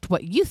affect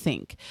what you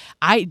think.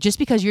 Just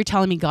because you're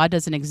telling me God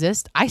doesn't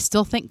exist, I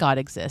still think God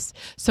exists.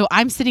 So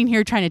I'm sitting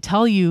here trying to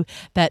tell you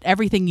that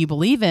everything you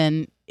believe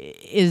in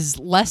is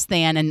less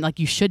than, and like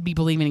you should be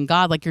believing in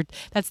God. Like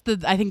I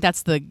think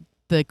that's the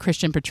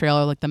Christian portrayal,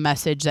 or like the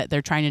message that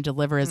they're trying to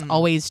deliver is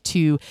always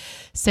to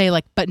say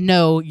like, but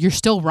no, you're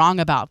still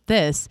wrong about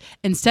this,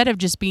 instead of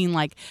just being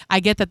like, I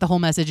get that the whole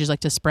message is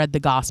like to spread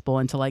the gospel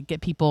and to like get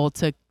people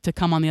to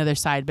come on the other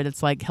side, but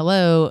it's like,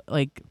 hello,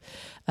 like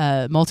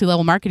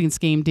multi-level marketing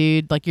scheme,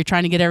 dude, like you're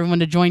trying to get everyone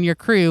to join your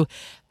crew.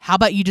 How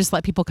about you just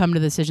let people come to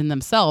the decision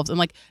themselves? And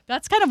like,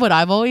 that's kind of what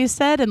I've always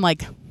said. And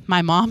like,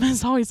 my mom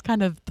has always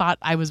kind of thought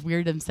I was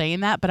weird in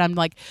saying that, but I'm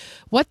like,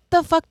 what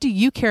the fuck do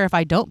you care if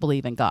I don't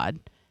believe in God?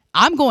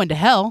 I'm going to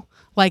hell.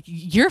 Like,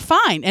 you're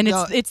fine. And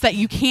it's that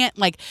you can't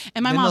like,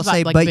 and my mom's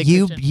say, like, but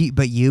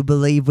you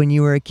believe when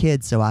you were a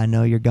kid, so I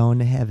know you're going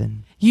to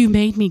heaven. You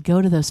made me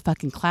go to those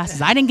fucking classes.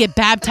 I didn't get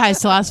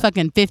baptized till I was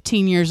fucking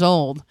 15 years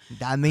old.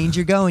 That means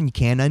you're going. You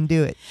can't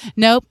undo it.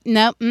 Nope.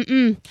 No,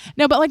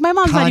 but like my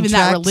mom's not even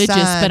that religious,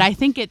 signed. but I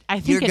think it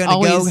You're gonna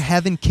always go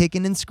heaven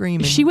kicking and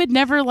screaming. She would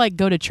never like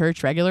go to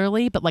church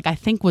regularly, but like I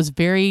think was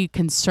very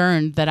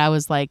concerned that I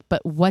was like,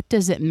 but what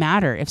does it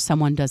matter if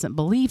someone doesn't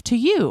believe to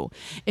you?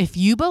 If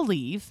you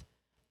believe,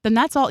 then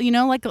that's all, you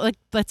know, like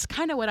that's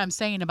kind of what I'm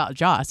saying about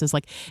Joss is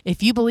like,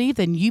 if you believe,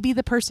 then you be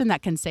the person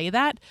that can say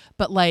that.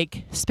 But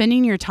like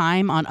spending your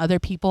time on other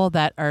people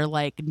that are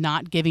like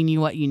not giving you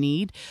what you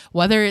need,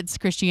 whether it's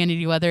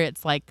Christianity, whether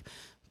it's like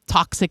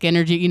toxic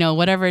energy, you know,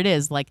 whatever it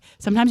is, like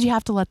sometimes you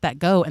have to let that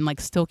go and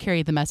like still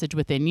carry the message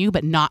within you,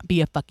 but not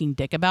be a fucking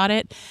dick about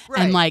it.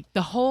 Right. And like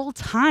the whole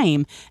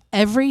time,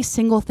 every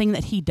single thing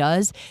that he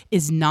does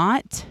is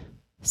not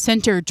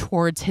centered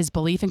towards his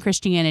belief in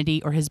Christianity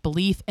or his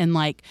belief in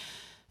like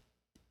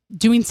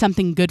doing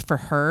something good for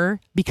her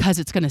because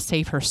it's going to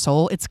save her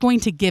soul. It's going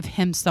to give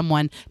him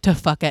someone to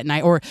fuck at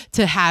night or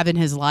to have in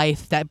his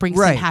life that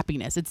brings him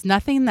happiness. It's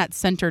nothing that's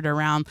centered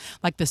around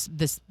like this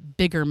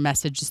bigger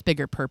message, this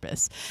bigger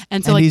purpose.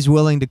 And so he's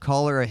willing to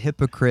call her a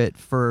hypocrite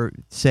for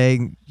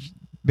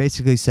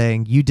basically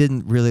saying, you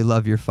didn't really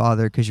love your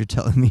father because you're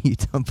telling me you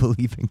don't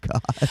believe in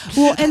God.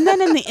 Well, and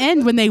then in the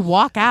end, when they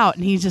walk out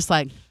and he's just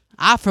like,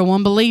 I for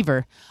one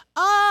believer.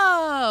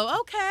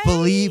 Oh, okay.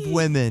 Believe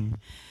women.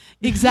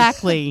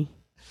 Exactly.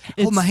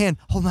 Hold my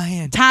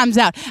hand. Time's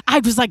out. I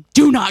was like,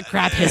 do not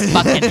grab his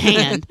fucking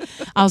hand.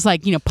 I was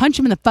like, you know, punch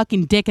him in the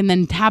fucking dick and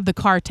then have the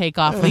car take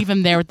off. Leave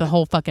him there with the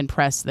whole fucking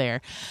press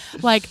there.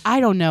 Like, I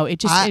don't know. It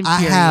just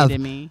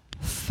infuriated me.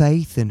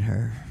 Faith in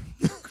her.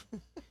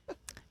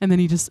 And then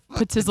he just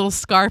puts his little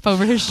scarf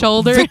over his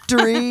shoulder.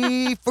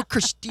 Victory for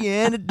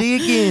Christianity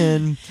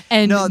again.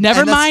 And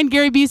never mind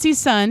Gary Busey's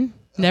son.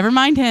 Never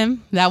mind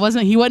him.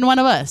 He wasn't one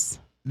of us.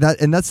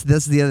 That's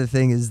the other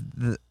thing is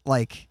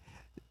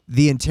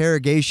the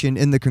interrogation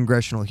in the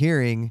congressional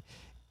hearing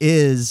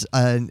is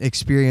an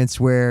experience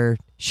where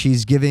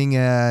she's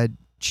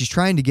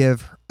trying to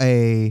give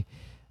a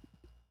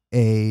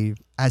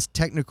as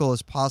technical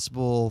as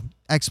possible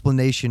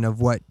explanation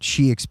of what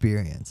she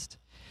experienced.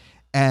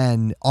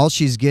 And all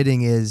she's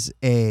getting is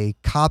a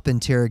cop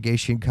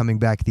interrogation coming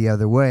back the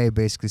other way,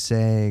 basically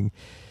saying,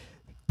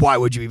 why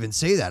would you even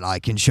say that? I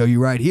can show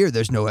you right here.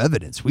 There's no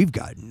evidence. We've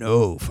got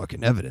no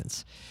fucking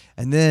evidence.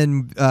 And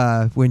then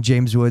when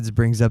James Woods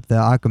brings up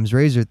the Occam's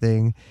razor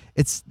thing,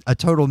 it's a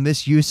total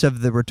misuse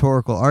of the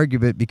rhetorical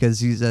argument because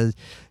he says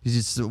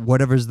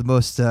whatever's the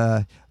most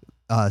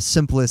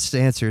simplest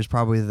answer is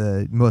probably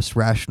the most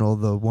rational,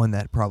 the one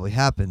that probably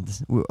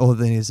happened. Oh,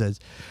 then he says,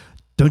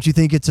 don't you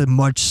think it's a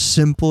much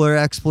simpler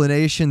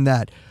explanation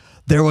that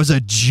there was a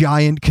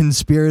giant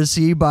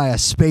conspiracy by a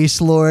space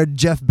lord,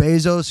 Jeff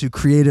Bezos, who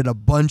created a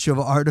bunch of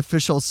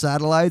artificial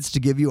satellites to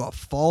give you a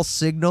false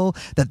signal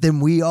that then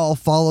we all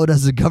followed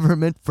as a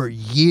government for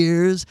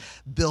years,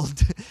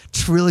 built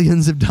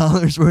trillions of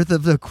dollars worth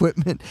of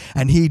equipment,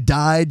 and he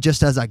died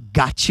just as a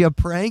gotcha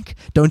prank?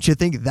 Don't you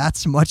think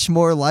that's much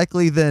more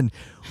likely than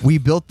we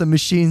built the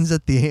machines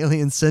that the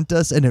aliens sent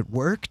us and it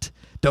worked?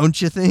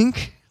 Don't you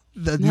think?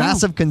 The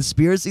massive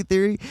conspiracy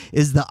theory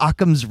is the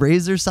Occam's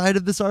razor side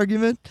of this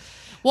argument.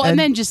 Well, and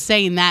then just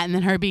saying that, and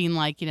then her being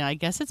like, you know, I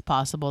guess it's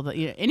possible that,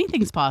 you know,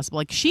 anything's possible.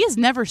 Like, she has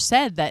never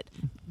said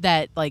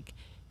that like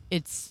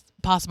it's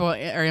possible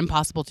or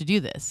impossible to do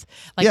this.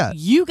 Like, Yeah.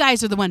 you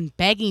guys are the one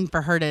begging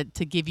for her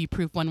to give you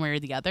proof one way or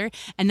the other.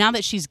 And now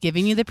that she's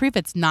giving you the proof,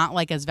 it's not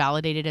like as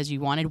validated as you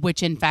wanted,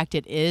 which in fact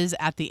it is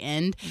at the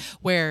end,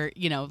 where,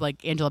 you know,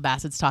 like Angela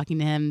Bassett's talking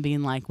to him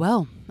being like,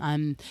 well,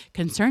 I'm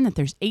concerned that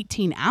there's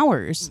 18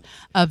 hours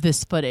of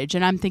this footage.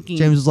 And I'm thinking,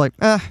 James was like,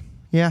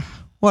 yeah,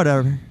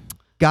 whatever.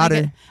 Got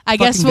it. I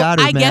guess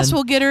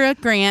we'll get her a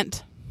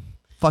grant.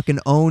 Fucking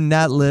own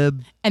that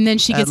lib. And then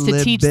she gets to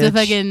lib teach bitch. the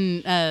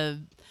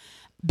fucking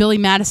Billy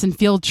Madison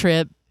field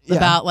trip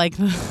about like,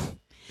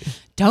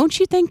 don't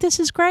you think this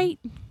is great?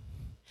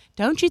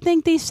 Don't you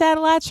think these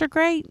satellites are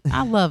great?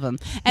 I love them.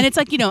 And it's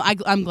like, you know,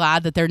 I'm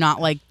glad that they're not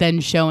like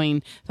then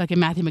showing fucking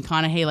Matthew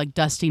McConaughey like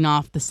dusting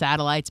off the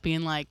satellites,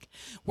 being like,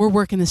 we're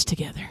working this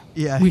together.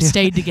 Yeah, we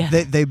stayed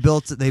together. They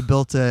built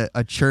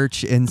a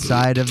church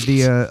inside of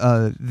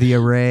the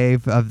array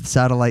of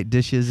satellite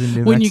dishes in New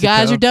Mexico. When you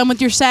guys are done with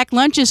your sack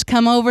lunches,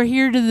 come over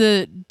here to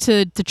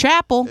the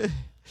chapel.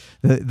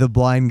 The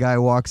blind guy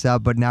walks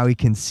out, but now he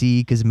can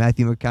see because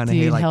Matthew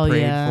McConaughey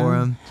prayed for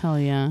him. Hell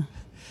yeah.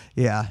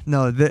 Yeah,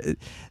 no,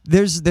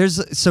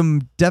 there's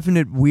some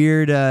definite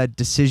weird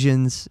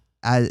decisions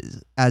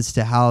as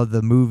to how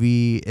the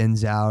movie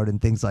ends out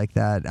and things like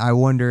that. I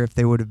wonder if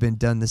they would have been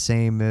done the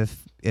same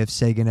if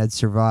Sagan had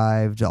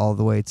survived all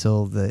the way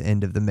till the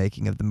end of the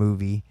making of the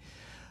movie.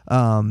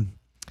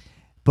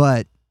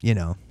 But, you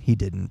know, he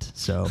didn't,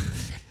 so...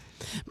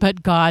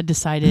 But God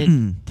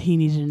decided he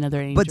needed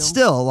another angel. But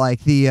still, like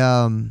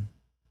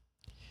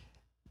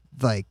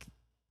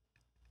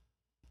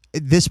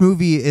this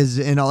movie is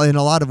in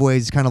a lot of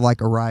ways kind of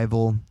like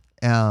Arrival,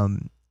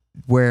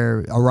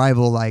 where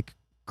Arrival like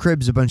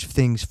cribs a bunch of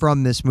things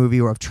from this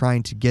movie, or of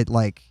trying to get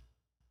like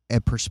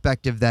a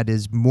perspective that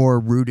is more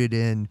rooted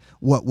in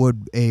what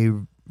would a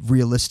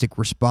realistic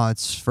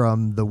response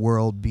from the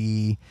world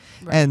be,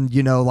 right. And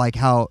you know, like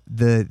how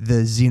the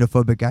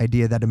xenophobic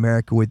idea that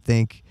America would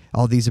think.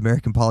 All these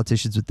American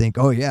politicians would think,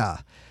 oh, yeah,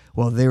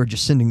 well, they were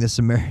just sending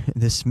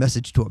this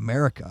message to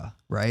America,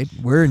 right?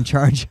 We're in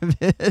charge of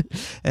it.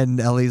 And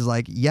Ellie's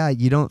like, yeah,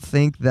 you don't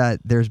think that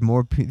there's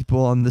more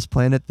people on this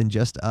planet than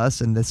just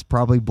us, and this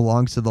probably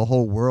belongs to the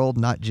whole world,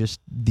 not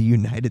just the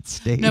United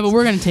States. No, but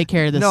we're going to take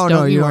care of this.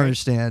 No, you don't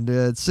understand.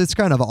 It's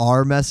kind of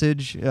our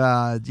message.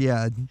 Yeah,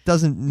 it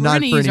doesn't, we're not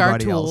for use anybody our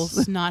tools,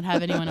 else. Not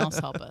have anyone else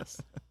help us.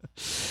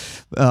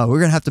 We're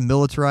going to have to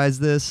militarize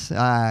this.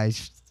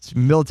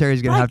 Military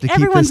is going to have to keep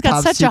this everyone's top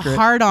got such secret. a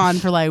hard on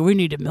for like, we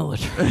need to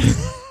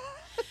militarize.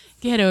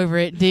 Get over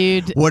it,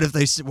 dude. What if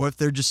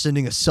they're just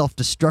sending a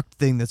self-destruct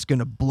thing that's going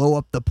to blow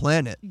up the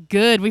planet?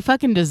 Good. We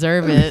fucking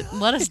deserve it.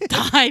 Let us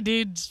die,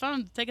 dude. Just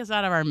take us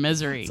out of our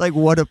misery. It's like,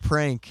 what a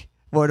prank.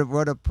 What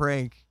a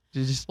prank.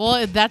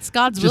 Well, that's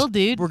God's will,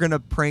 dude. We're going to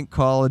prank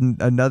call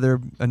another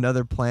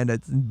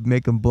planet and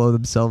make them blow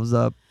themselves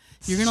up.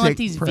 You're going to let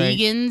these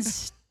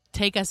vegans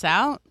take us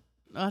out?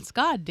 Well, that's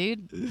God,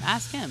 dude.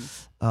 Ask him.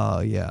 Oh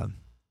yeah.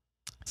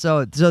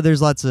 So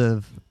there's lots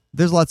of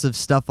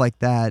stuff like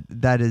that.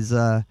 That is,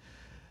 I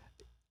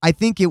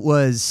think it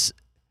was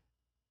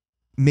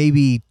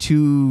maybe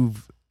too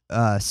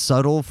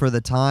subtle for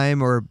the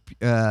time, or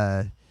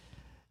but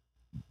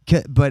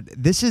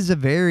this is a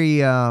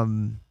very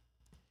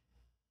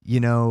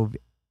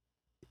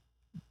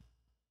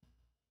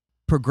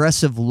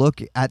progressive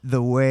look at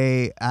the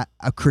way,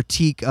 a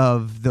critique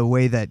of the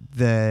way that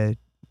the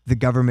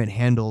government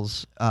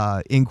handles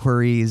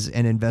inquiries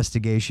and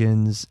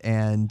investigations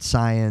and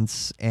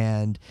science,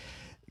 and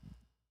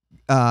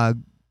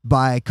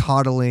by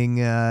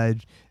coddling a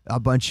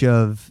bunch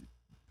of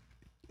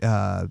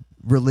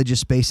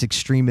religious-based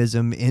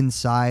extremism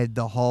inside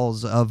the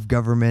halls of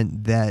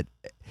government, that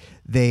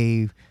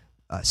they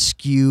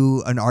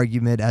skew an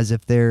argument as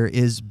if there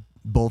is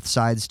both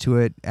sides to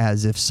it,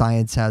 as if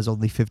science has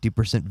only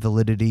 50%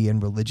 validity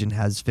and religion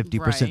has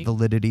 50%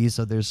 validity.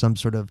 So there's some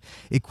sort of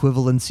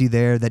equivalency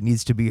there that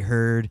needs to be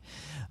heard.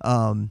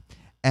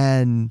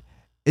 And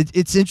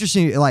it's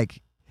interesting.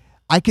 Like,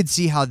 I could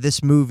see how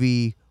this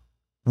movie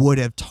would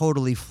have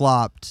totally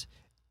flopped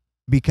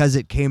because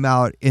it came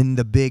out in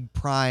the big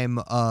prime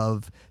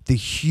of the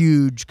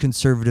huge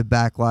conservative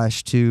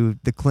backlash to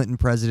the Clinton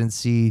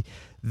presidency,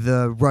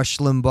 the Rush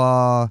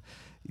Limbaugh,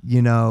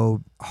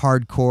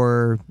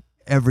 hardcore,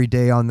 every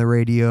day on the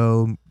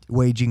radio,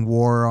 waging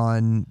war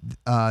on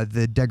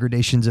the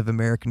degradations of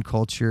American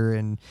culture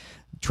and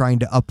trying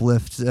to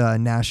uplift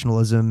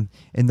nationalism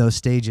in those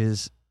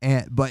stages.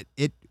 But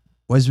it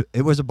was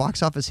a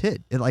box office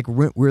hit.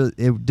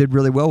 It did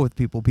really well with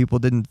people. People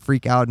didn't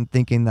freak out and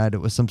thinking that it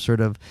was some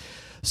sort of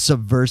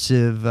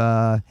subversive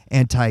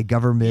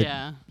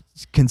anti-government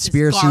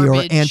conspiracy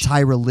or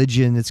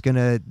anti-religion. It's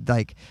gonna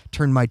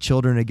turn my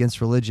children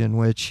against religion,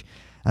 which,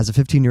 as a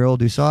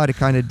 15-year-old who saw it, it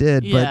kind of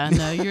did. Yeah, but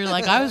no, you're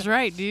like, I was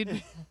right,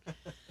 dude.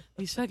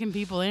 These fucking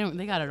people,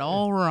 they got it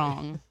all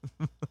wrong.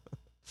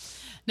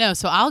 No,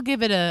 so I'll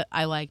give it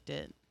I liked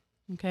it.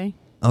 Okay.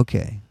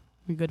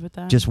 You good with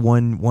that? Just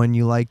one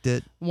you liked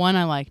it? One,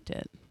 I liked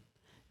it.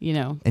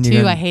 And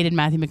 2, I hated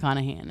Matthew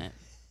McConaughey in it.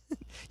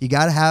 You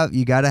gotta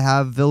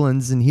have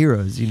villains and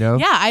heroes, you know?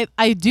 Yeah,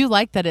 I do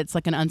like that it's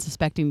like an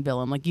unsuspecting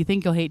villain. Like you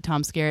think you'll hate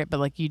Tom Skerritt,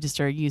 but like you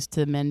just are used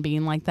to men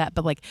being like that.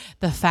 But like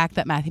the fact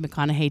that Matthew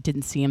McConaughey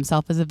didn't see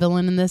himself as a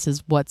villain in this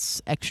is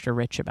what's extra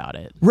rich about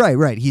it.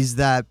 Right. He's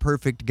that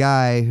perfect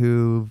guy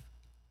who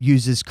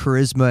uses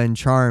charisma and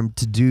charm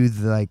to do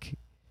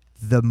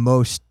the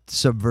most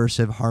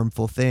subversive,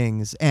 harmful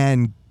things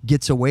and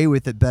gets away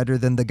with it better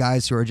than the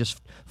guys who are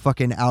just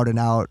fucking out and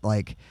out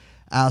like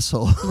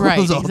assholes. Right,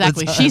 all the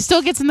exactly. time. She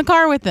still gets in the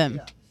car with him.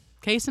 Yeah.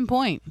 Case in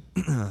point.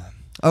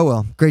 Oh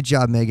well, great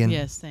job, Megan.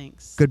 Yes,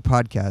 thanks. Good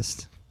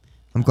podcast.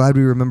 I'm glad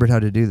we remembered how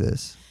to do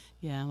this.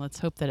 Yeah, let's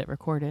hope that it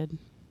recorded.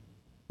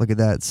 Look at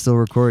that, it's still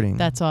recording.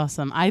 That's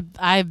awesome.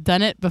 I've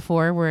done it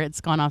before where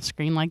it's gone off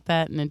screen like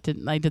that, and it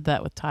didn't. I did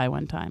that with Ty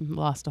one time.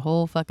 Lost a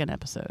whole fucking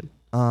episode.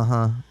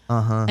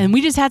 And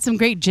we just had some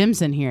great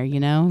gems in here, you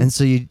know. And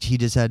so he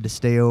just had to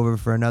stay over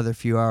for another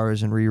few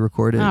hours and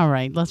re-record it. All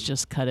right, let's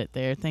just cut it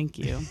there. Thank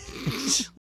you.